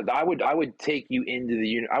I would take you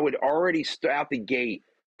into I would already out the gate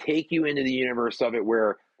take you into the universe of it,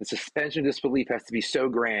 where the suspension of disbelief has to be so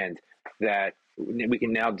grand that we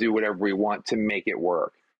can now do whatever we want to make it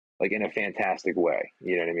work, like in a fantastic way.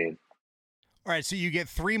 You know what I mean? All right, so you get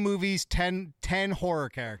 3 movies, 10 horror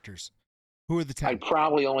characters. Who are the 10? I'd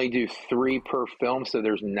probably only do 3 per film, so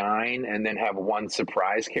there's 9, and then have 1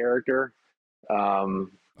 surprise character.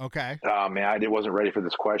 Okay. Oh man, I wasn't ready for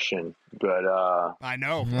this question, but I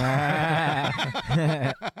know.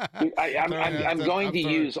 I'm going to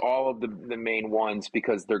use all of the main ones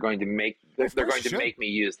because they're going to make make me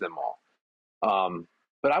use them all.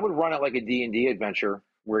 But I would run it like a D&D adventure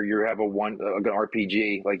where you have an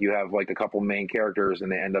RPG, like you have like a couple main characters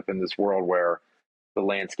and they end up in this world where the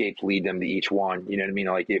landscapes lead them to each one. You know what I mean?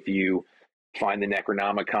 Like if you find the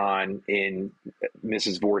Necronomicon in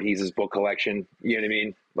Mrs. Voorhees' book collection, you know what I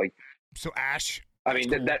mean? Like, so Ash. I mean,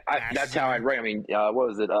 that's how I'd write. I mean, what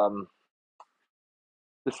was it?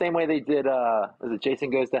 The same way they did, was it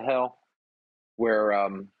Jason Goes to Hell? Where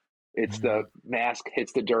it's the mask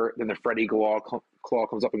hits the dirt, then the Freddy claw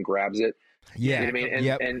comes up and grabs it. Yeah. You know what I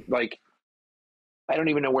mean? And like, I don't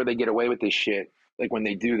even know where they get away with this shit, like when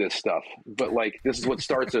they do this stuff. But like, this is what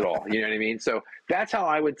starts it all. You know what I mean? So that's how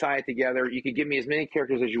I would tie it together. You could give me as many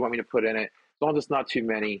characters as you want me to put in it, as long as it's not too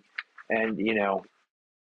many. And,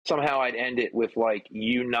 somehow I'd end it with like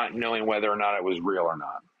you not knowing whether or not it was real or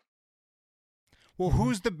not. Well,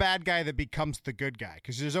 who's the bad guy that becomes the good guy?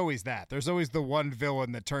 Because there's always that. There's always the one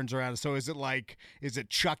villain that turns around. So is it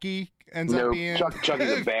Chucky ends up being?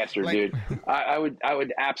 Chucky's a bastard, dude. I would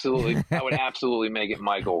absolutely make it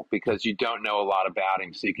Michael, because you don't know a lot about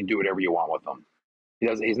him, so you can do whatever you want with him.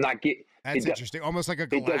 He's not. That's interesting. Almost like a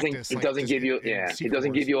Galactus. It doesn't give you. It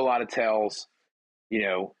doesn't give you a lot of tells.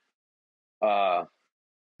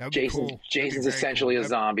 Jason's essentially a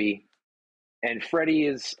zombie. And Freddy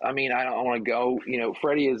is, I don't want to go,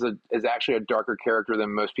 Freddy is actually a darker character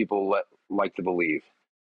than most people like to believe.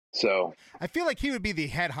 So I feel like he would be the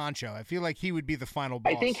head honcho. I feel like he would be the final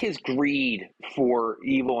boss. I think his greed for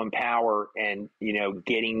evil and power and,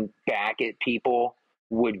 getting back at people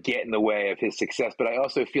would get in the way of his success. But I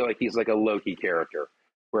also feel like he's like a Loki character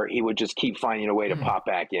where he would just keep finding a way to pop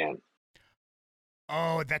back in.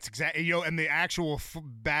 Oh, that's exactly, and the actual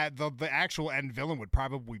the actual end villain would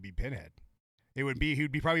probably be Pinhead. He would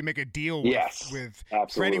probably make a deal with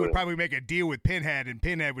Freddy would probably make a deal with Pinhead, and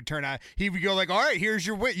Pinhead would turn out, he would go like, all right, here's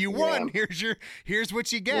your win, you won, here's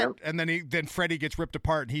what you get. And then Freddy gets ripped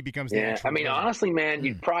apart and he becomes the actual villain. Honestly, man,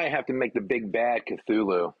 you'd probably have to make the big bad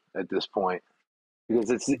Cthulhu at this point.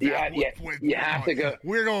 Because it's you have to go.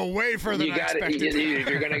 We're going way further than I expected.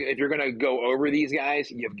 If you're gonna go over these guys,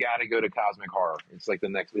 you've got to go to cosmic horror. It's like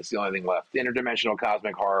it's the only thing left. Interdimensional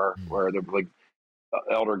cosmic horror, where the like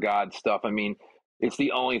elder god stuff. I mean, it's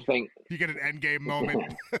the only thing. You get an endgame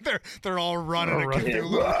moment. they're all running at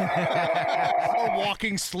Cthulhu, or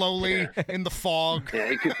walking slowly in the fog.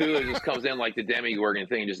 Yeah, Cthulhu just comes in like the Demogorgon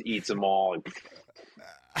thing and just eats them all. And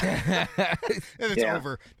it's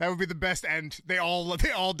over. That would be the best end. They all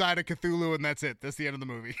died of Cthulhu, and that's it. That's the end of the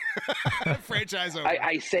movie. Franchise over.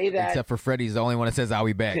 I say that, except for Freddy's the only one that says "I'll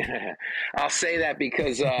be back." I'll say that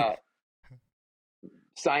because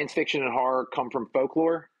science fiction and horror come from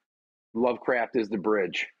folklore. Lovecraft is the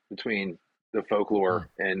bridge between the folklore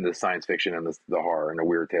and the science fiction and the horror and the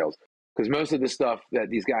weird tales. Because most of the stuff that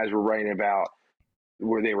these guys were writing about,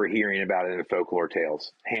 where they were hearing about it in the folklore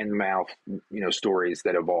tales, hand-to-mouth, stories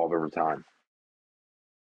that evolve over time.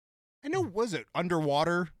 I know, was it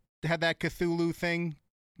Underwater had that Cthulhu thing,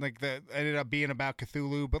 like that ended up being about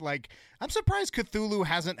Cthulhu, but like I'm surprised Cthulhu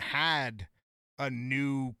hasn't had a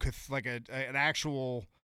new an actual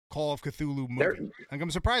Call of Cthulhu movie. Like I'm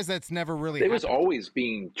surprised that's never really happened. Was always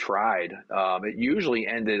being tried. It usually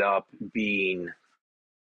ended up being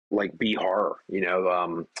like B horror,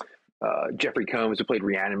 Jeffrey Combs, who played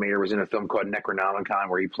Reanimator, was in a film called Necronomicon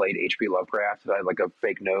where he played H.P. Lovecraft. It had like a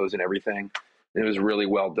fake nose and everything. And it was really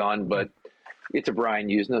well done, but it's a Brian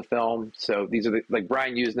Usna film. So these are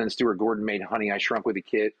Brian Usna and Stuart Gordon made Honey, I Shrunk the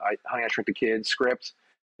Kid script.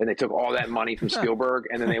 And they took all that money from Spielberg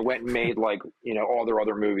and then they went and made all their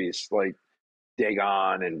other movies like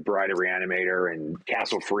Dagon and Bride of Reanimator and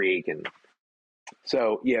Castle Freak. And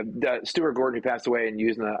So yeah, Stuart Gordon, who passed away, and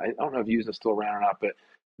Yuzna. I don't know if Yuzna's still around or not, but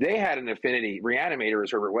they had an affinity. Reanimator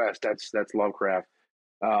is Herbert West. That's Lovecraft,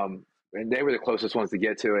 and they were the closest ones to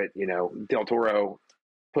get to it. You know, Del Toro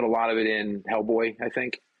put a lot of it in Hellboy, I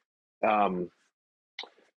think.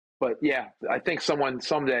 But yeah, I think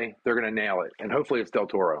someday they're going to nail it, and hopefully it's Del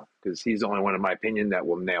Toro, because he's the only one, in my opinion, that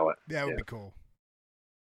will nail it. That would be cool.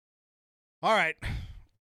 All right.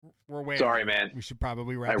 We're waiting. Sorry, man. We should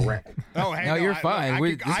probably wrap I it ran. up. Oh, hey, No, you're fine.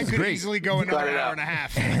 I could easily go another Cut it hour out. and a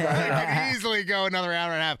half. I could easily go another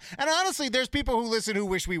hour and a half. And honestly, there's people who listen who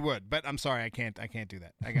wish we would, but I'm sorry, I can't do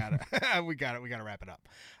that. I got it. We got to wrap it up.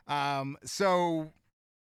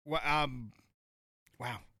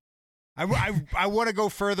 Wow. I want to go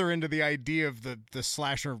further into the idea of the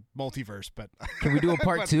slasher multiverse, but Can we do a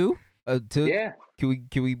part two? Yeah.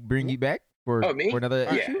 Can we bring you back for Oh, me? for another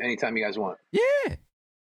Yeah, issue? anytime you guys want. Yeah.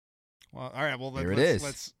 well, all right. Well, Here it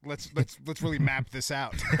is. let's really map this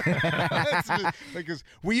out. Because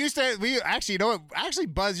we actually, you know what? Actually,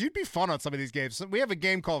 Buzz, you'd be fun on some of these games. So we have a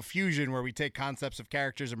game called Fusion where we take concepts of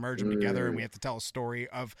characters and merge them together, and we have to tell a story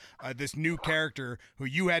of this new character who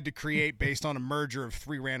you had to create based on a merger of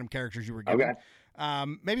 3 random characters you were given. Okay.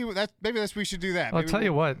 Maybe we should do that. I'll Maybe tell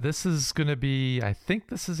you what, this is going to be, I think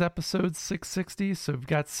this is episode 660, so we've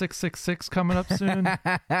got 666 coming up soon.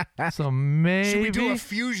 So maybe. Should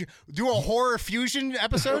we do a horror fusion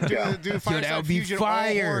episode? Do that Fireside would be Fusion, all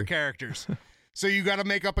fire. horror characters. So you got to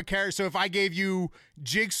make up a character. So if I gave you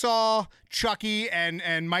Jigsaw, Chucky,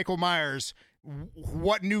 and Michael Myers,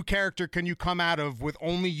 what new character can you come out of with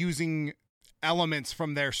only using elements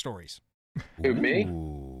from their stories? Who, me?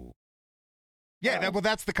 Ooh. Yeah,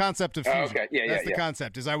 that's the concept of fusion. okay. Yeah, that's the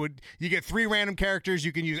concept. You get 3 random characters.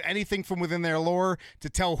 You can use anything from within their lore to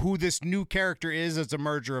tell who this new character is as a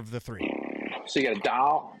merger of the 3. So you got a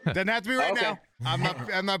doll? Doesn't have to be right Okay. now. I'm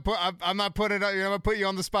not putting it. I'm gonna put you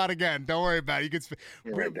on the spot again. Don't worry about it.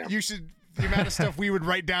 You should. The amount of stuff we would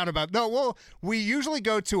write down about. No, well, we usually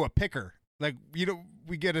go to a picker. Like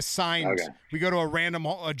we get assigned. Okay. We go to a random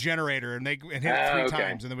generator and hit it 3 okay.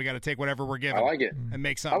 times, and then we got to take whatever we're given. I like it. And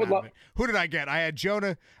make something out of it. Who did I get? I had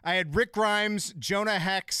Jonah. I had Rick Grimes, Jonah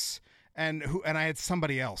Hex, and I had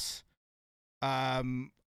somebody else. Who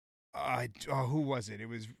was it? It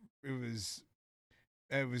was.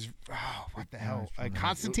 What the hell?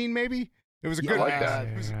 Constantine, maybe. It was a good I like mix. that.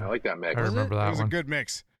 It was, I like that mix. I remember it that was one. a good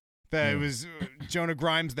mix. It was Jonah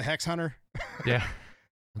Grimes, the Hex Hunter. Yeah.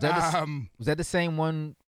 Was that the same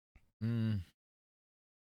one? I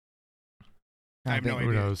have no Who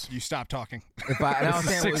idea. knows? You stop talking. If I This is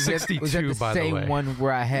understand, was that 662, the by the same way. one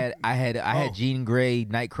where I had Oh. Jean Grey,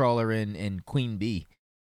 Nightcrawler, and Queen Bee?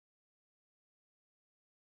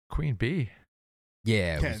 Queen Bee.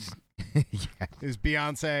 Yeah. It Ken. was, It was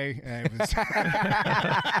Beyonce. And it was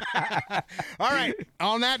All right.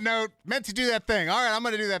 On that note, meant to do that thing. All right, I'm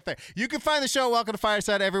going to do that thing. You can find the show Welcome to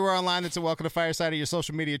Fireside everywhere online. That's a Welcome to Fireside of your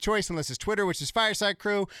social media choice, unless it's Twitter, which is Fireside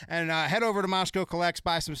Crew. And head over to Moshko Collects,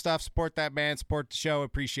 buy some stuff, support that band, support the show.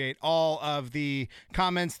 Appreciate all of the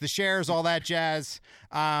comments, the shares, all that jazz.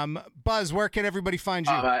 Buzz, where can everybody find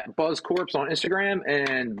you? Buzz Corpse on Instagram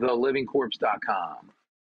and thelivingcorpse.com.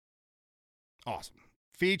 Awesome.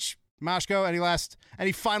 Feech, Moshko,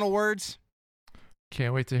 any final words?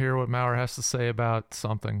 Can't wait to hear what Maurer has to say about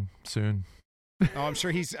something soon. Oh, I'm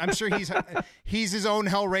sure he's his own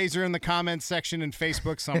Hellraiser in the comments section in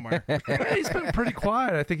Facebook somewhere. Yeah, he's been pretty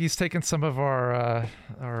quiet. I think he's taken some of our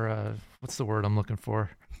what's the word I'm looking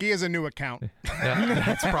for? He has a new account. Yeah,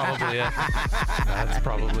 that's probably it. That's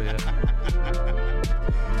probably it.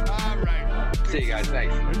 All right. See you guys.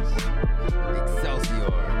 Thanks. Peace.